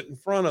flaunt it in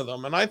front of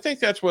them. And I think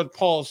that's what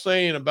Paul's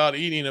saying about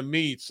eating of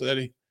meats,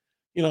 that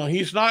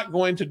he's not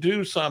going to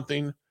do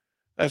something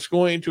that's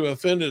going to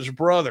offend his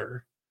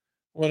brother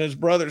when his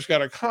brother's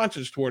got a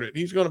conscience toward it.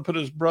 He's going to put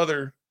his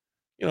brother,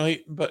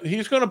 but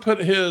he's going to put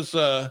his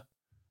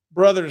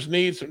brother's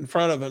needs in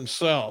front of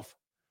himself.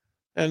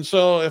 And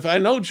so if I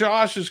know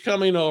Josh is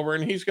coming over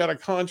and he's got a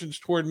conscience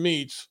toward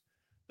meats,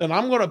 then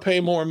I'm going to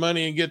pay more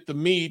money and get the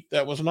meat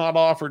that was not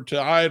offered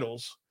to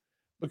idols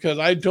because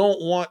I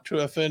don't want to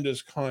offend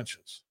his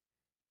conscience.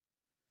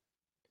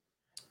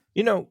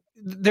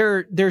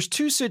 There's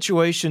two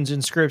situations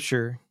in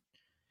Scripture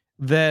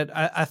that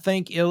I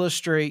think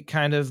illustrate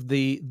kind of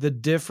the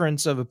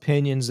difference of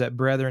opinions that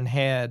brethren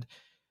had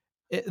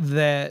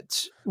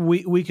that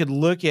we could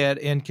look at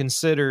and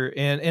consider.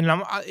 And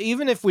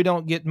even if we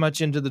don't get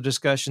much into the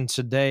discussion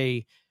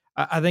today,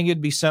 I think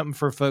it'd be something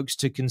for folks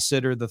to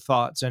consider the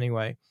thoughts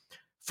anyway.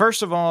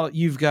 First of all,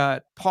 you've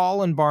got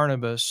Paul and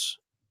Barnabas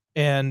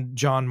and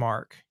John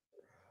Mark,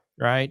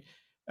 right?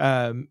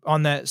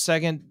 On that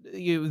second,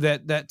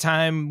 that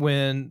time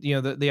when,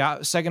 the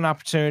second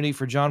opportunity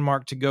for John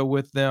Mark to go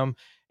with them,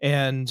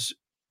 and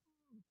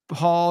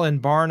Paul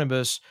and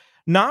Barnabas,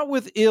 not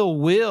with ill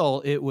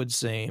will, it would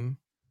seem,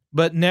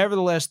 but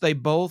nevertheless, they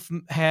both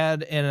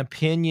had an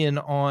opinion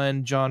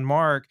on John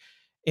Mark,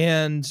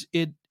 and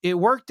it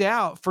worked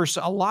out for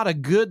a lot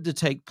of good to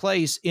take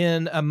place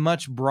in a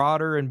much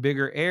broader and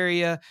bigger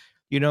area.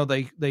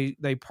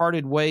 They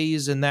parted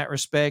ways in that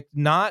respect,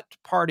 not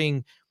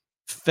parting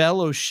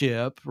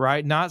fellowship,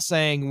 right? Not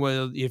saying,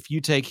 well, if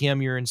you take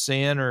him, you're in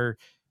sin, or,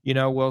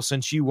 well,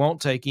 since you won't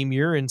take him,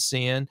 you're in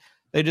sin.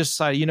 They just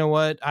decided, you know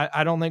what?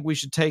 I don't think we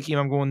should take him.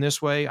 I'm going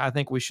this way. I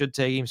think we should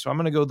take him. So I'm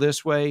going to go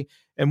this way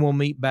and we'll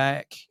meet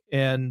back.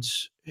 And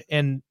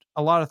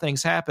a lot of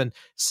things happen.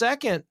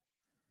 Second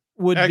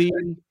would be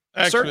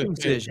Acts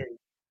circumcision. 15.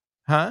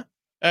 Huh?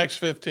 Acts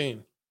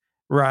 15.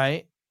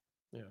 Right.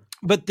 Yeah.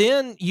 But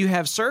then you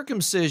have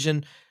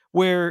circumcision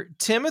where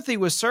Timothy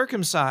was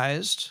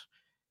circumcised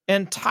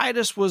and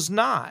Titus was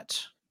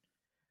not,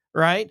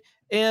 right?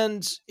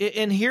 And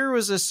here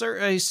was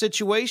a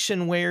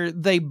situation where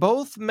they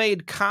both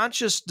made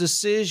conscious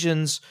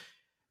decisions,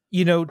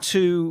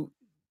 to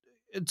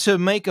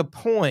make a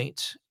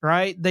point,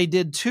 right? They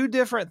did two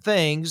different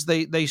things.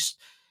 They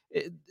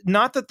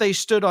not that they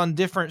stood on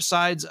different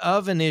sides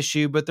of an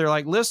issue, but they're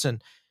like,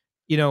 listen,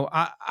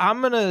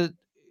 I'm going to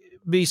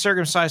be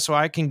circumcised so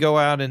I can go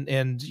out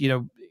and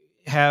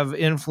have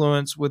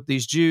influence with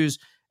these Jews.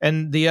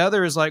 And the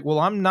other is like, well,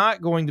 I'm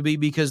not going to be,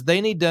 because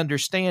they need to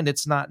understand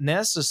it's not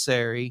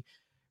necessary,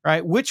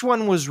 right? Which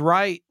one was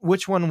right?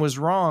 Which one was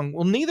wrong?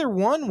 Well, neither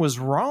one was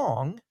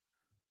wrong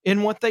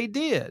in what they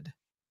did,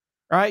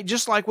 right?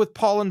 Just like with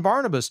Paul and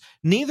Barnabas,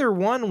 neither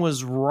one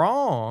was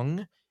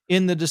wrong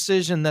in the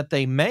decision that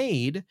they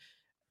made.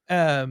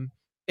 And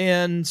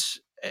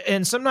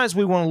sometimes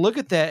we want to look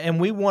at that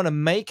and we want to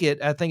make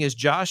it, I think, as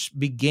Josh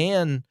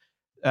began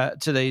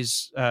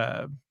today's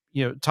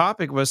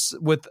topic was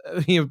with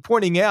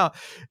pointing out,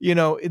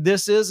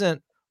 this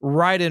isn't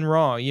right and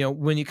wrong.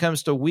 When it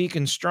comes to weak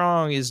and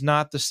strong is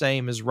not the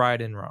same as right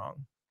and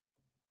wrong.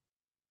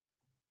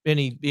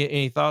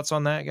 Any thoughts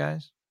on that,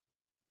 guys?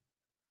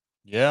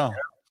 Yeah.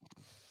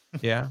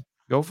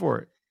 Go for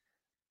it.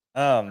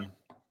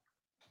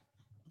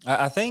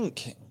 I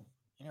think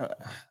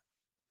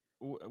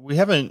we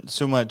haven't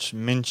so much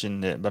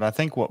mentioned it, but I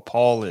think what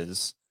Paul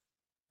is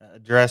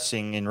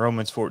addressing in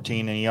Romans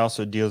 14, and he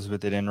also deals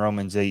with it in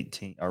Romans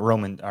 18 or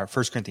 1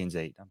 Corinthians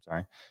 8. I'm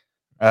sorry.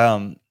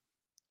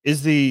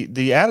 Is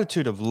the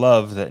attitude of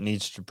love that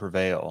needs to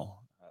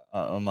prevail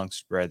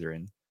amongst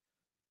brethren,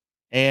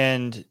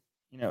 and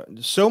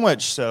so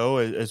much so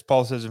as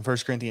Paul says in 1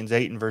 Corinthians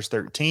 8 and verse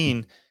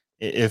 13,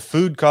 if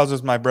food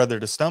causes my brother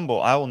to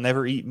stumble, I will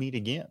never eat meat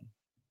again.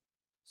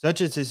 Such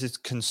as is his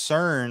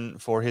concern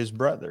for his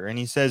brother, and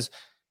he says,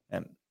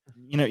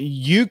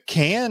 you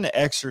can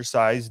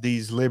exercise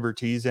these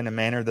liberties in a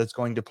manner that's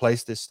going to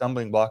place this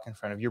stumbling block in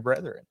front of your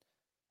brethren.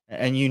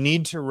 And you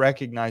need to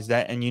recognize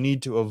that, and you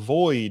need to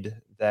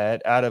avoid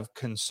that out of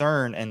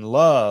concern and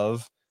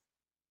love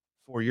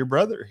for your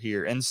brother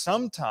here. And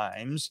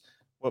sometimes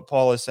what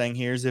Paul is saying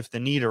here is, if the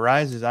need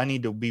arises, I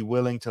need to be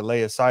willing to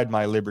lay aside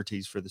my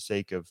liberties for the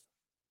sake of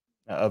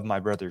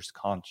my brother's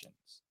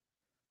conscience.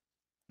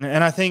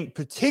 And I think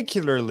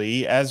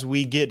particularly as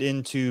we get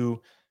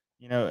into,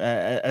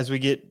 as we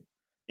get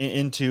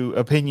into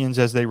opinions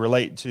as they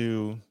relate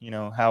to,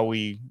 how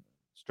we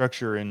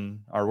structure in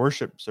our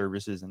worship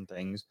services and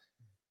things,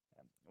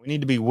 we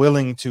need to be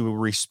willing to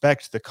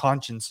respect the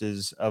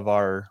consciences of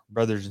our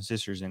brothers and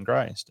sisters in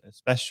Christ,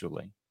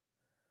 especially.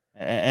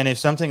 And if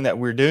something that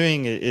we're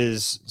doing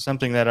is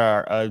something that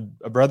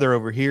a brother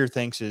over here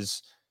thinks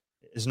is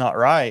not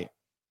right,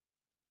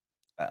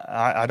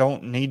 I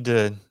don't need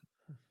to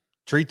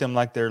treat them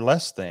like they're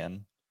less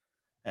than.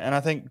 And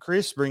I think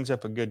Chris brings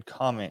up a good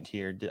comment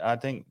here. Did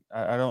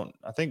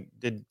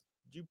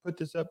you put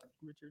this up,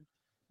 Richard?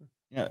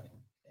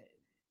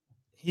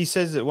 He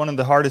says that one of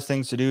the hardest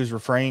things to do is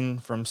refrain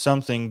from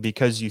something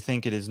because you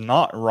think it is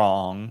not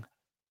wrong.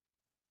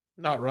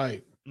 Not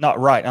right.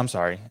 I'm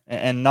sorry.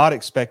 And not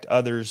expect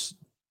others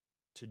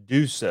to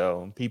do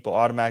so. People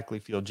automatically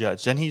feel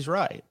judged. And he's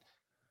right.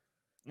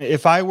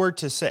 If I were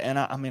to say, and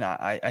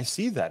I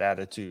see that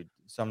attitude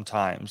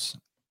sometimes.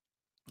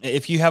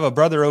 If you have a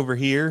brother over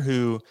here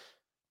who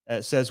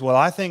says, well,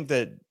 I think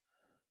that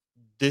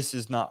this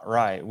is not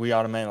right, we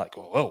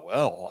automatically like,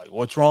 well, like,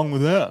 what's wrong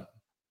with them?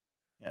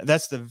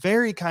 That's the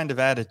very kind of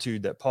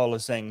attitude that Paul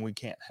is saying we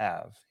can't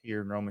have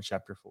here in Romans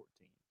chapter 14.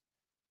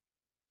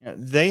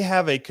 They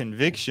have a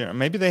conviction, or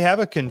maybe they have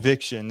a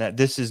conviction that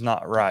this is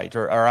not right,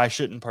 or I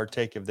shouldn't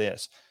partake of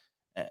this.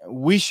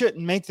 We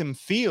shouldn't make them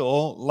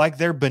feel like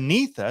they're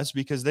beneath us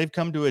because they've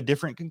come to a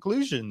different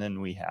conclusion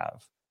than we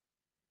have.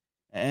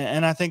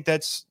 And I think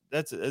that's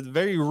a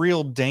very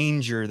real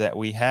danger that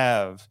we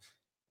have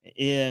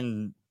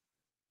in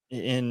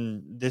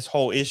this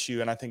whole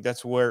issue. And I think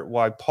that's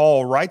why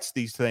Paul writes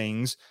these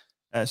things,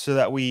 so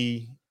that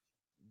we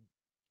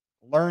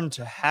learn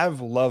to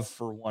have love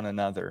for one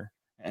another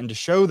and to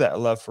show that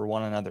love for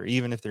one another,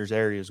 even if there's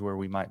areas where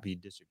we might be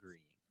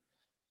disagreeing.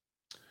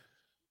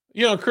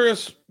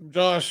 Chris,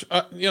 Josh,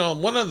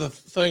 one of the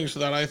things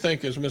that I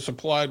think is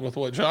misapplied with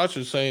what Josh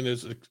is saying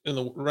is in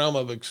the realm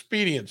of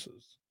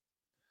expediences.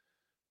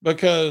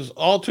 Because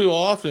all too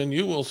often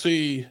you will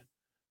see,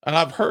 and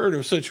I've heard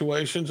of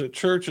situations at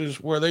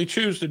churches where they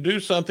choose to do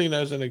something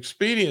as an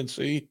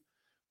expediency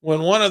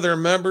when one of their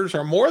members,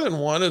 or more than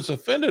one, is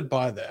offended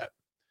by that.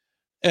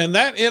 And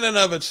that in and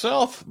of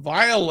itself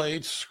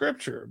violates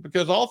Scripture,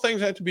 because all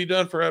things have to be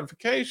done for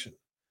edification.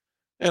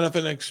 And if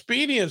an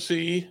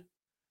expediency,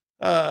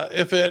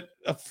 if it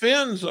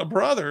offends a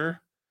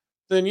brother,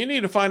 then you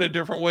need to find a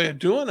different way of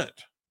doing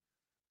it.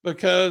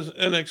 Because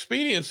an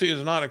expediency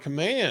is not a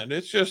command.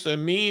 It's just a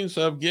means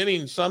of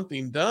getting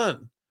something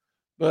done.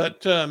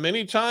 But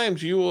many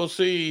times you will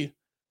see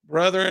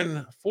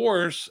brethren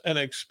force an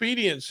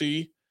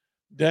expediency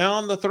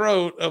down the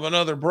throat of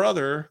another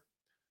brother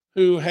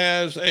who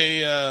has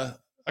a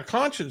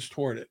conscience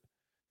toward it.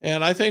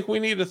 And I think we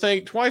need to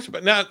think twice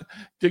about it. Now,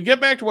 to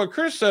get back to what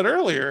Chris said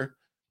earlier,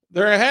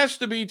 there has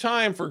to be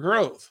time for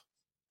growth.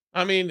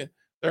 I mean,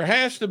 there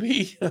has to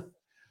be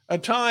a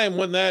time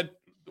when that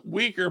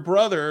weaker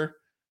brother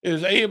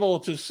is able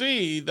to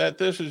see that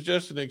this is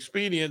just an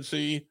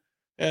expediency,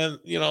 and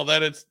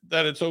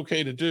that it's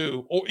okay to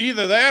do, or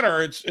either that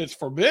or it's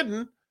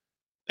forbidden,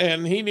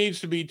 and he needs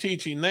to be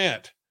teaching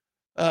that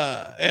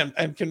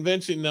and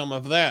convincing them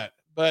of that.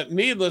 But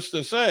needless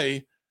to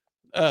say,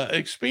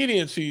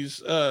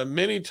 expediencies,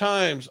 many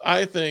times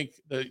I think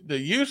the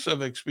use of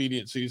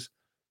expediencies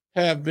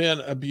have been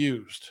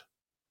abused.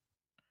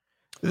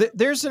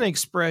 There's an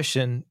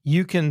expression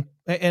you can,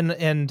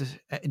 and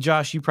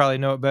Josh, you probably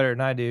know it better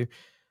than I do.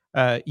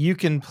 You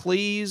can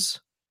please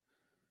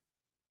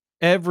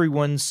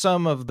everyone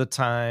some of the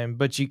time,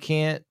 but you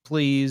can't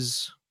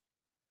please,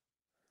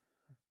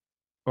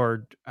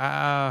 or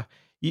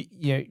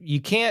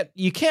you can't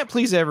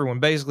please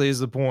everyone. Basically, is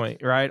the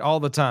point, right? All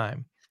the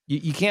time,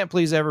 you can't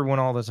please everyone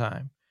all the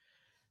time.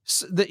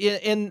 So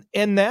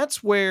and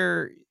that's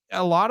where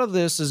a lot of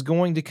this is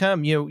going to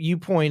come. You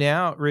point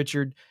out,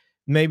 Richard,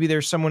 maybe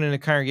there's someone in a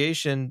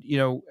congregation,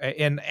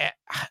 and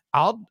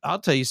I'll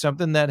tell you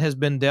something that has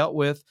been dealt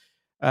with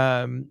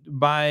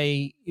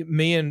by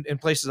me in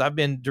places I've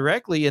been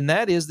directly, and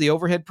that is the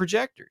overhead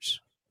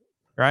projectors,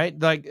 right?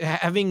 Like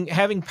having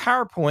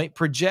PowerPoint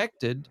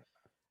projected,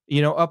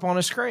 up on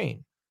a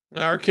screen.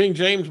 Our King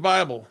James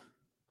Bible.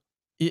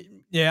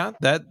 Yeah,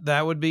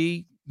 that would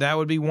be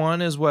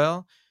one as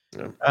well.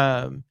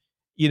 Yeah.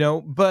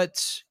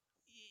 But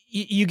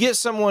you get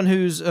someone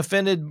who's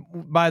offended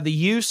by the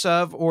use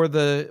of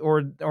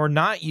or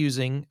not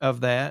using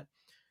of that,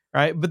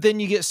 right? But then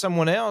you get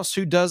someone else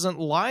who doesn't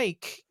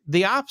like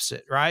the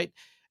opposite, right?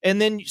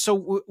 And then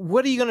so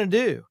what are you going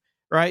to do,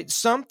 right?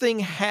 Something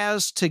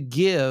has to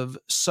give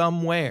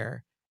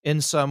somewhere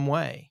in some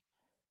way,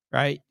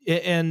 right?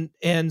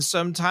 And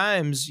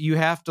sometimes you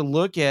have to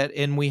look at,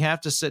 and we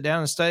have to sit down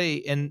and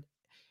study. And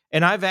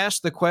I've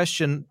asked the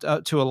question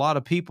to a lot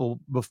of people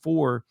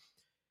before: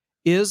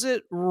 is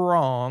it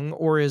wrong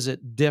or is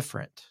it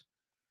different?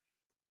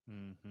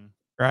 Mm-hmm.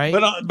 Right.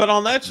 But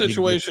on that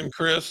situation,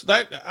 Chris,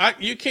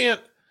 you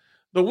can't.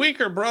 The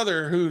weaker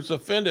brother who's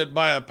offended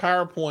by a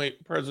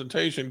PowerPoint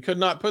presentation could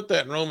not put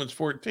that in Romans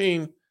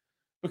 14,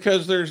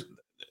 because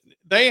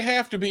they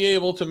have to be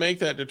able to make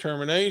that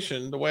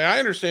determination. The way I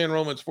understand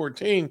Romans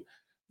 14,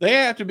 they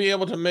have to be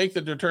able to make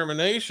the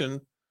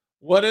determination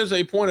what is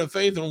a point of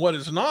faith and what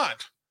is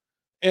not.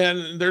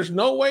 And there's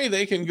no way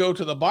they can go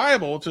to the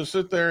Bible to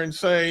sit there and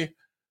say,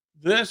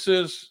 this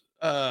is,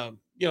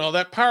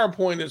 that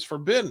PowerPoint is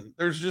forbidden.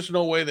 There's just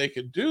no way they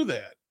could do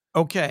that.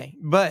 Okay,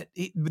 but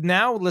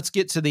now let's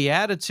get to the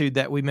attitude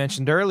that we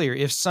mentioned earlier.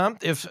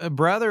 If a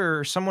brother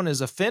or someone is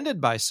offended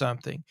by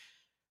something,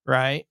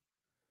 right?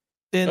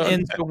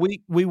 And so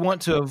we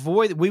want to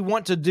avoid, we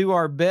want to do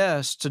our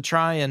best to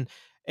try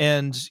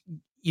and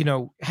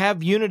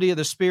have unity of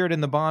the spirit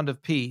in the bond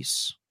of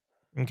peace.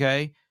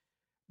 Okay.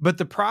 But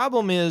the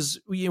problem is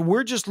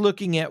we're just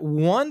looking at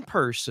one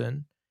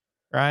person,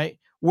 right?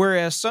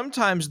 Whereas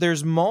sometimes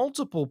there's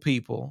multiple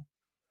people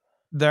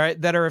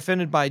that are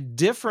offended by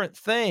different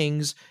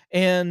things,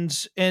 and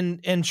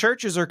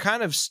churches are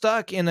kind of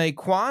stuck in a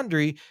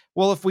quandary.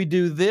 Well, if we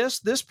do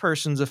this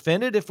person's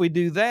offended. If we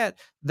do that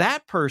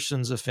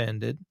person's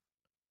offended.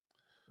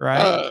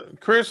 Right.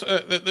 Chris,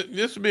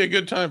 this would be a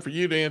good time for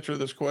you to answer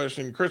this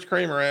question. Chris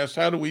Kramer asked,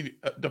 how do we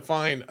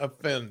define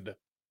offend?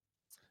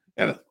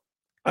 And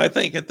I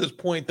think at this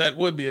point that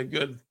would be a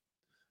good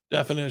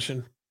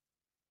definition.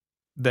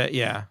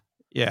 Yeah.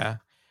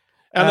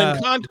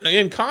 And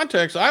in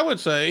context, I would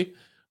say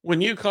when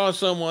you cause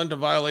someone to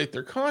violate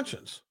their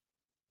conscience,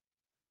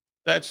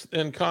 that's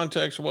in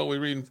context of what we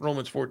read in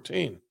Romans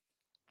 14.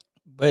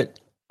 But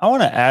I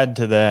want to add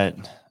to that.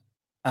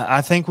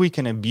 I think we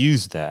can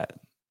abuse that,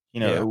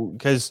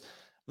 because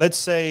let's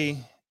say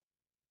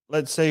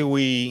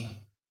we,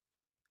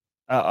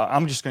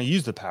 I'm just going to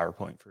use the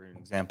PowerPoint for an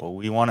example.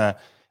 We want to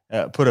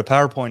put a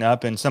PowerPoint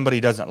up and somebody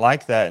doesn't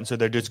like that. And so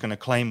they're just going to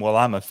claim, well,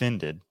 I'm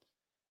offended.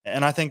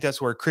 And I think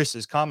that's where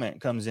Chris's comment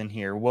comes in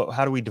here.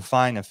 How do we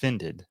define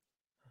offended?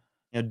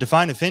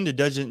 Define offended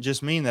doesn't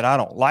just mean that I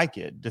don't like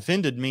it.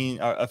 Offended means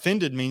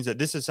that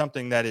this is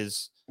something that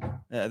is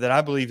that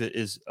I believe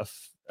is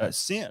a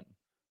sin,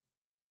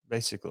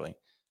 basically.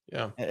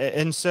 Yeah.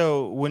 And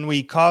so when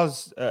we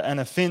cause an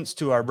offense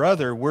to our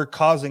brother, we're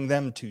causing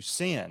them to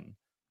sin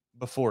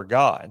before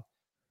God.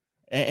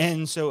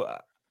 And so,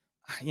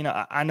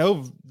 I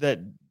know that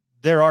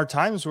there are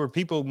times where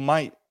people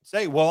might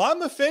say, well,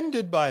 I'm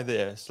offended by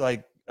this.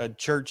 Like a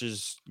church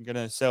is going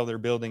to sell their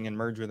building and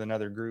merge with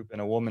another group. And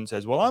a woman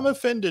says, well, I'm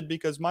offended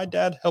because my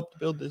dad helped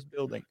build this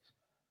building.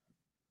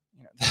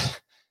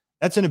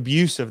 That's an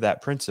abuse of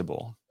that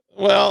principle.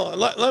 Well,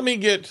 let me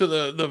get to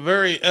the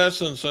very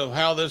essence of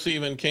how this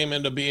even came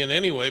into being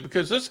anyway,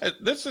 because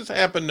this has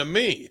happened to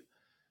me.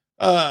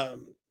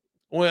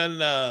 When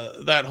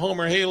that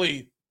Homer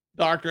Haley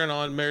doctrine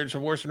on marriage,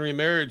 divorce, and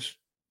remarriage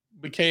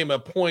became a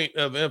point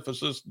of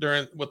emphasis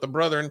with the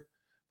brethren,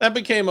 that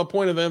became a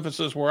point of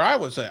emphasis where I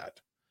was at.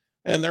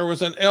 And there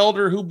was an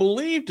elder who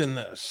believed in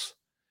this.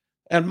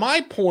 And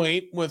my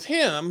point with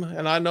him,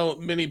 and I know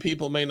many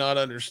people may not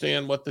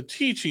understand what the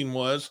teaching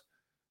was,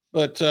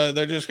 but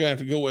they're just going to have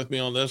to go with me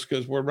on this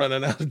because we're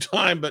running out of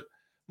time. But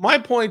my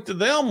point to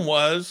them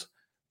was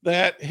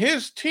that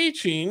his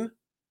teaching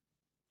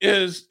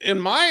is,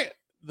 in my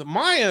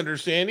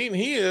understanding,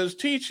 he is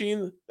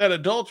teaching that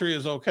adultery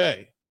is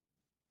okay.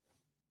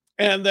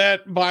 And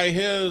that by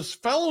his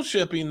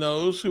fellowshipping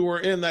those who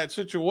were in that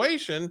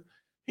situation,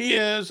 he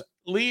is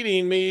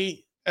leading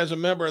me as a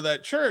member of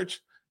that church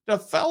to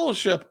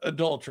fellowship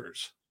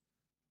adulterers.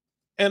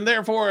 And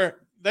therefore,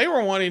 they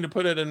were wanting to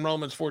put it in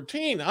Romans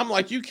 14. I'm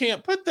like, you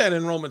can't put that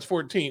in Romans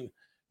 14.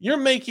 You're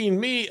making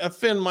me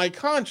offend my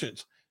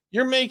conscience.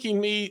 You're making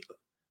me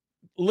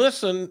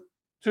listen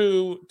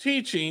to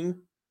teaching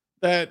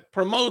that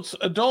promotes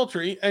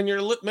adultery, and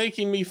you're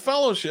making me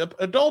fellowship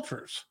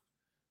adulterers.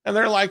 And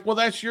they're like, well,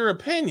 that's your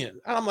opinion.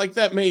 And I'm like,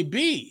 that may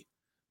be,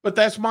 but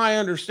that's my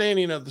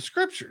understanding of the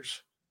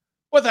scriptures.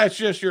 Well, that's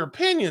just your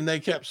opinion, they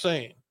kept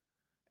saying.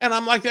 And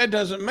I'm like, that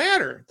doesn't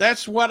matter.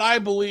 That's what I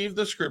believe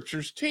the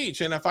scriptures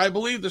teach. And if I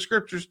believe the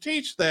scriptures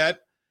teach that,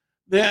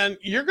 then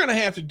you're going to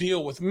have to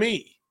deal with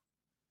me.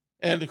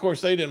 And of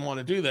course, they didn't want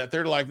to do that.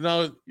 They're like,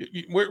 no,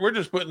 we're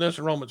just putting this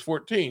in Romans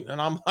 14.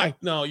 And I'm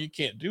like, no, you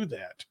can't do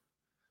that.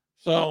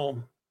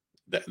 So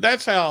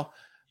that's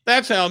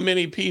how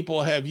many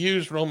people have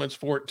used Romans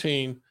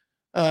 14.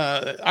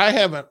 I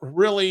haven't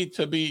really,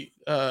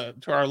 to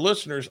our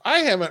listeners, I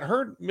haven't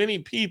heard many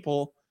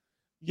people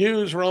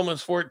use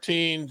Romans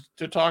 14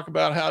 to talk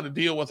about how to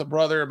deal with a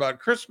brother about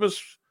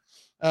Christmas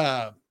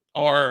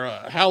or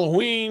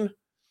Halloween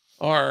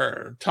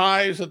or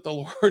tithes at the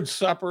Lord's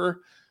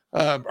Supper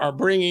or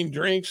bringing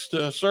drinks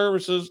to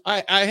services.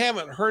 I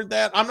haven't heard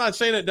that. I'm not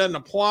saying it doesn't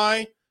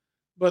apply,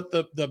 but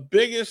the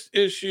biggest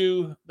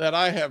issue that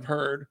I have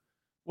heard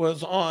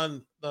was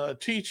on the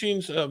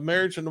teachings of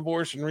marriage and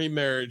divorce and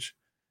remarriage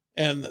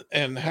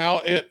and how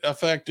it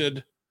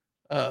affected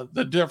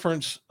the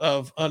difference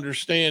of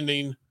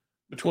understanding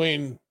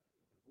between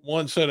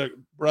one set of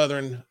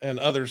brethren and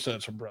other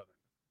sets of brethren.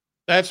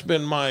 That's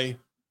been my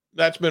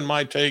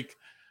take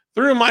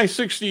through my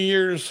 60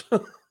 years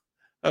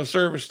of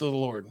service to the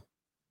Lord.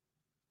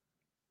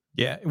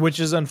 Yeah, which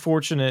is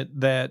unfortunate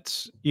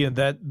that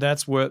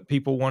that's what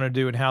people want to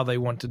do and how they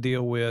want to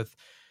deal with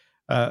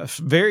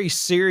very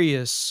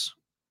serious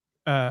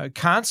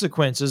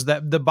consequences,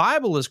 that the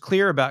Bible is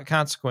clear about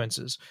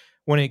consequences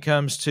when it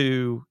comes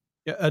to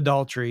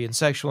adultery and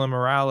sexual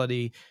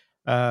immorality,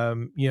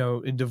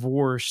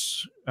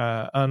 divorce,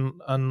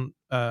 And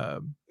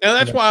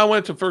that's why I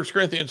went to 1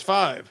 Corinthians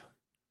 5.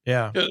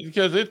 Yeah.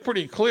 Because it's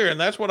pretty clear. And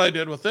that's what I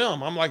did with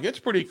them. I'm like, it's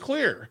pretty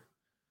clear.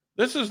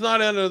 This is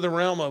not under the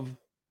realm of,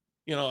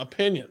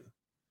 opinion.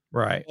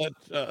 Right.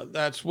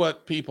 That's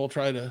what people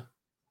try to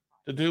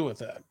do with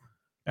that.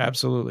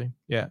 Absolutely.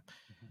 Yeah.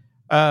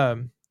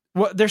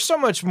 Well, there's so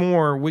much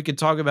more we could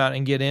talk about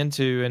and get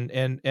into,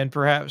 and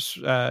perhaps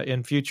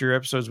in future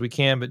episodes we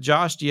can. But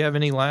Josh, do you have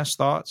any last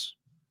thoughts?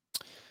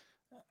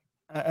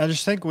 I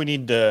just think we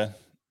need to,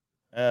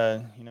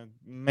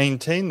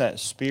 maintain that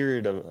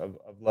spirit of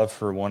love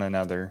for one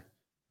another.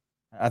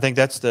 I think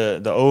that's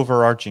the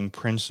overarching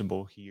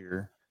principle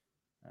here.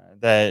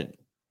 That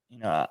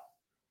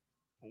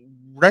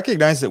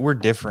recognize that we're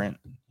different.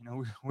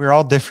 We're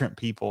all different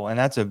people, and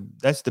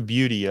that's the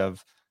beauty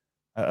of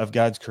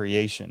God's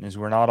creation, is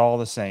we're not all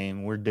the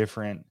same. We're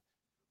different.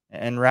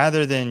 And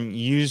rather than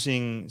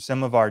using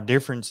some of our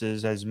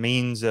differences as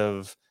means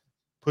of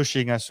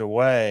pushing us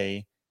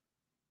away,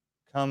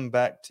 come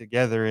back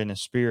together in a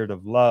spirit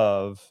of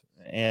love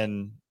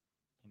and,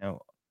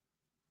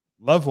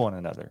 love one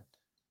another,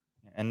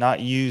 and not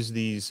use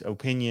these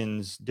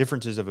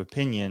differences of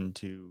opinion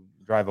to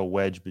drive a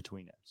wedge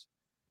between us.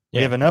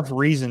 We have enough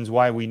reasons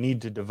why we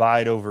need to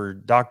divide over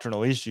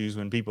doctrinal issues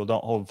when people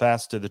don't hold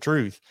fast to the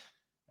truth.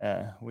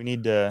 We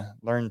need to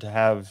learn to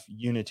have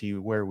unity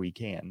where we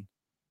can.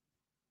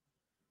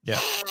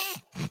 Yeah.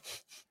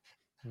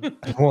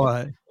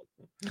 What?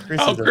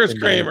 Chris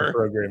Kramer. The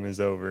program is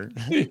over.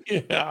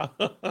 Yeah.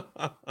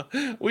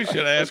 We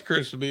should ask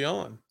Chris to be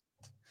on.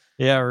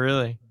 Yeah,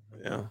 really.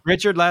 Yeah.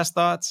 Richard, last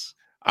thoughts?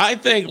 I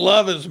think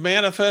love is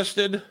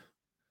manifested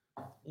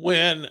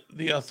when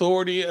the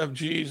authority of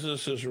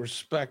Jesus is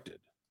respected.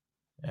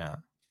 Yeah.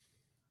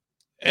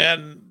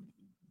 And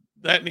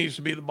that needs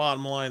to be the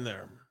bottom line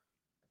there.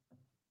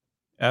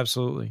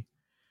 Absolutely.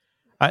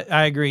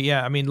 I agree.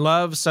 Yeah. I mean,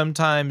 love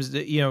sometimes,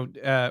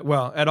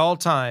 at all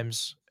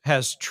times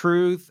has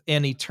truth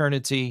and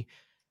eternity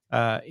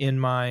in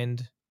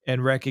mind,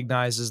 and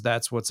recognizes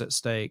that's what's at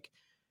stake.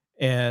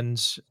 And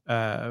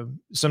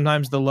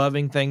sometimes the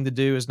loving thing to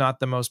do is not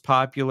the most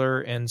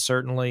popular, and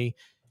certainly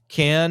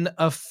can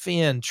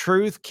offend.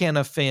 Truth can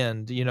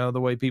offend,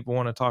 the way people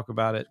want to talk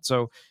about it.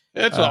 So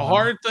it's a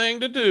hard thing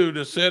to do,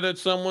 to sit at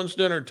someone's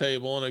dinner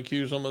table and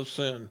accuse them of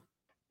sin.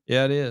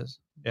 Yeah, it is.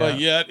 Yeah. But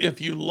yet,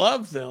 if you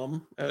love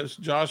them, as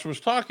Josh was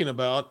talking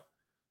about,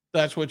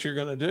 that's what you're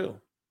going to do.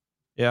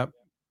 Yep,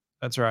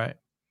 that's right.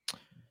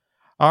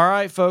 All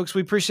right, folks,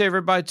 we appreciate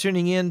everybody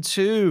tuning in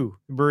to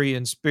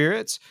Berean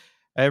Spirits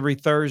every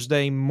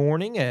Thursday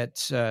morning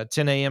at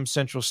 10 a.m.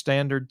 Central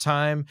Standard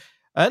Time.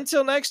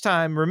 Until next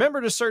time,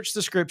 remember to search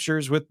the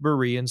scriptures with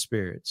Berean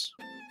Spirits.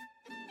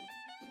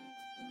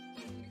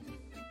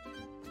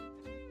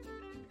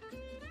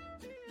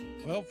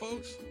 Well,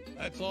 folks,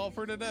 that's all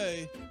for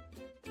today.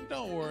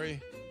 Don't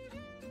worry.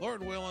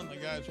 Lord willing, the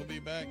guys will be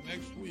back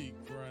next week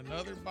for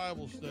another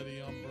Bible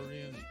study on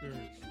Berean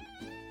Spirits.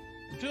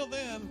 Until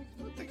then,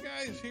 let the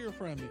guys hear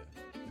from you.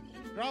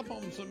 Drop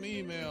them some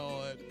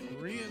email at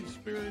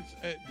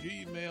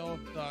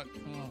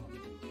bereanspirits@gmail.com.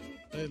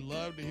 They'd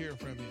love to hear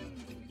from you.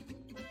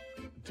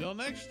 Until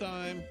next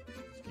time,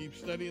 let's keep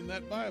studying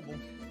that Bible.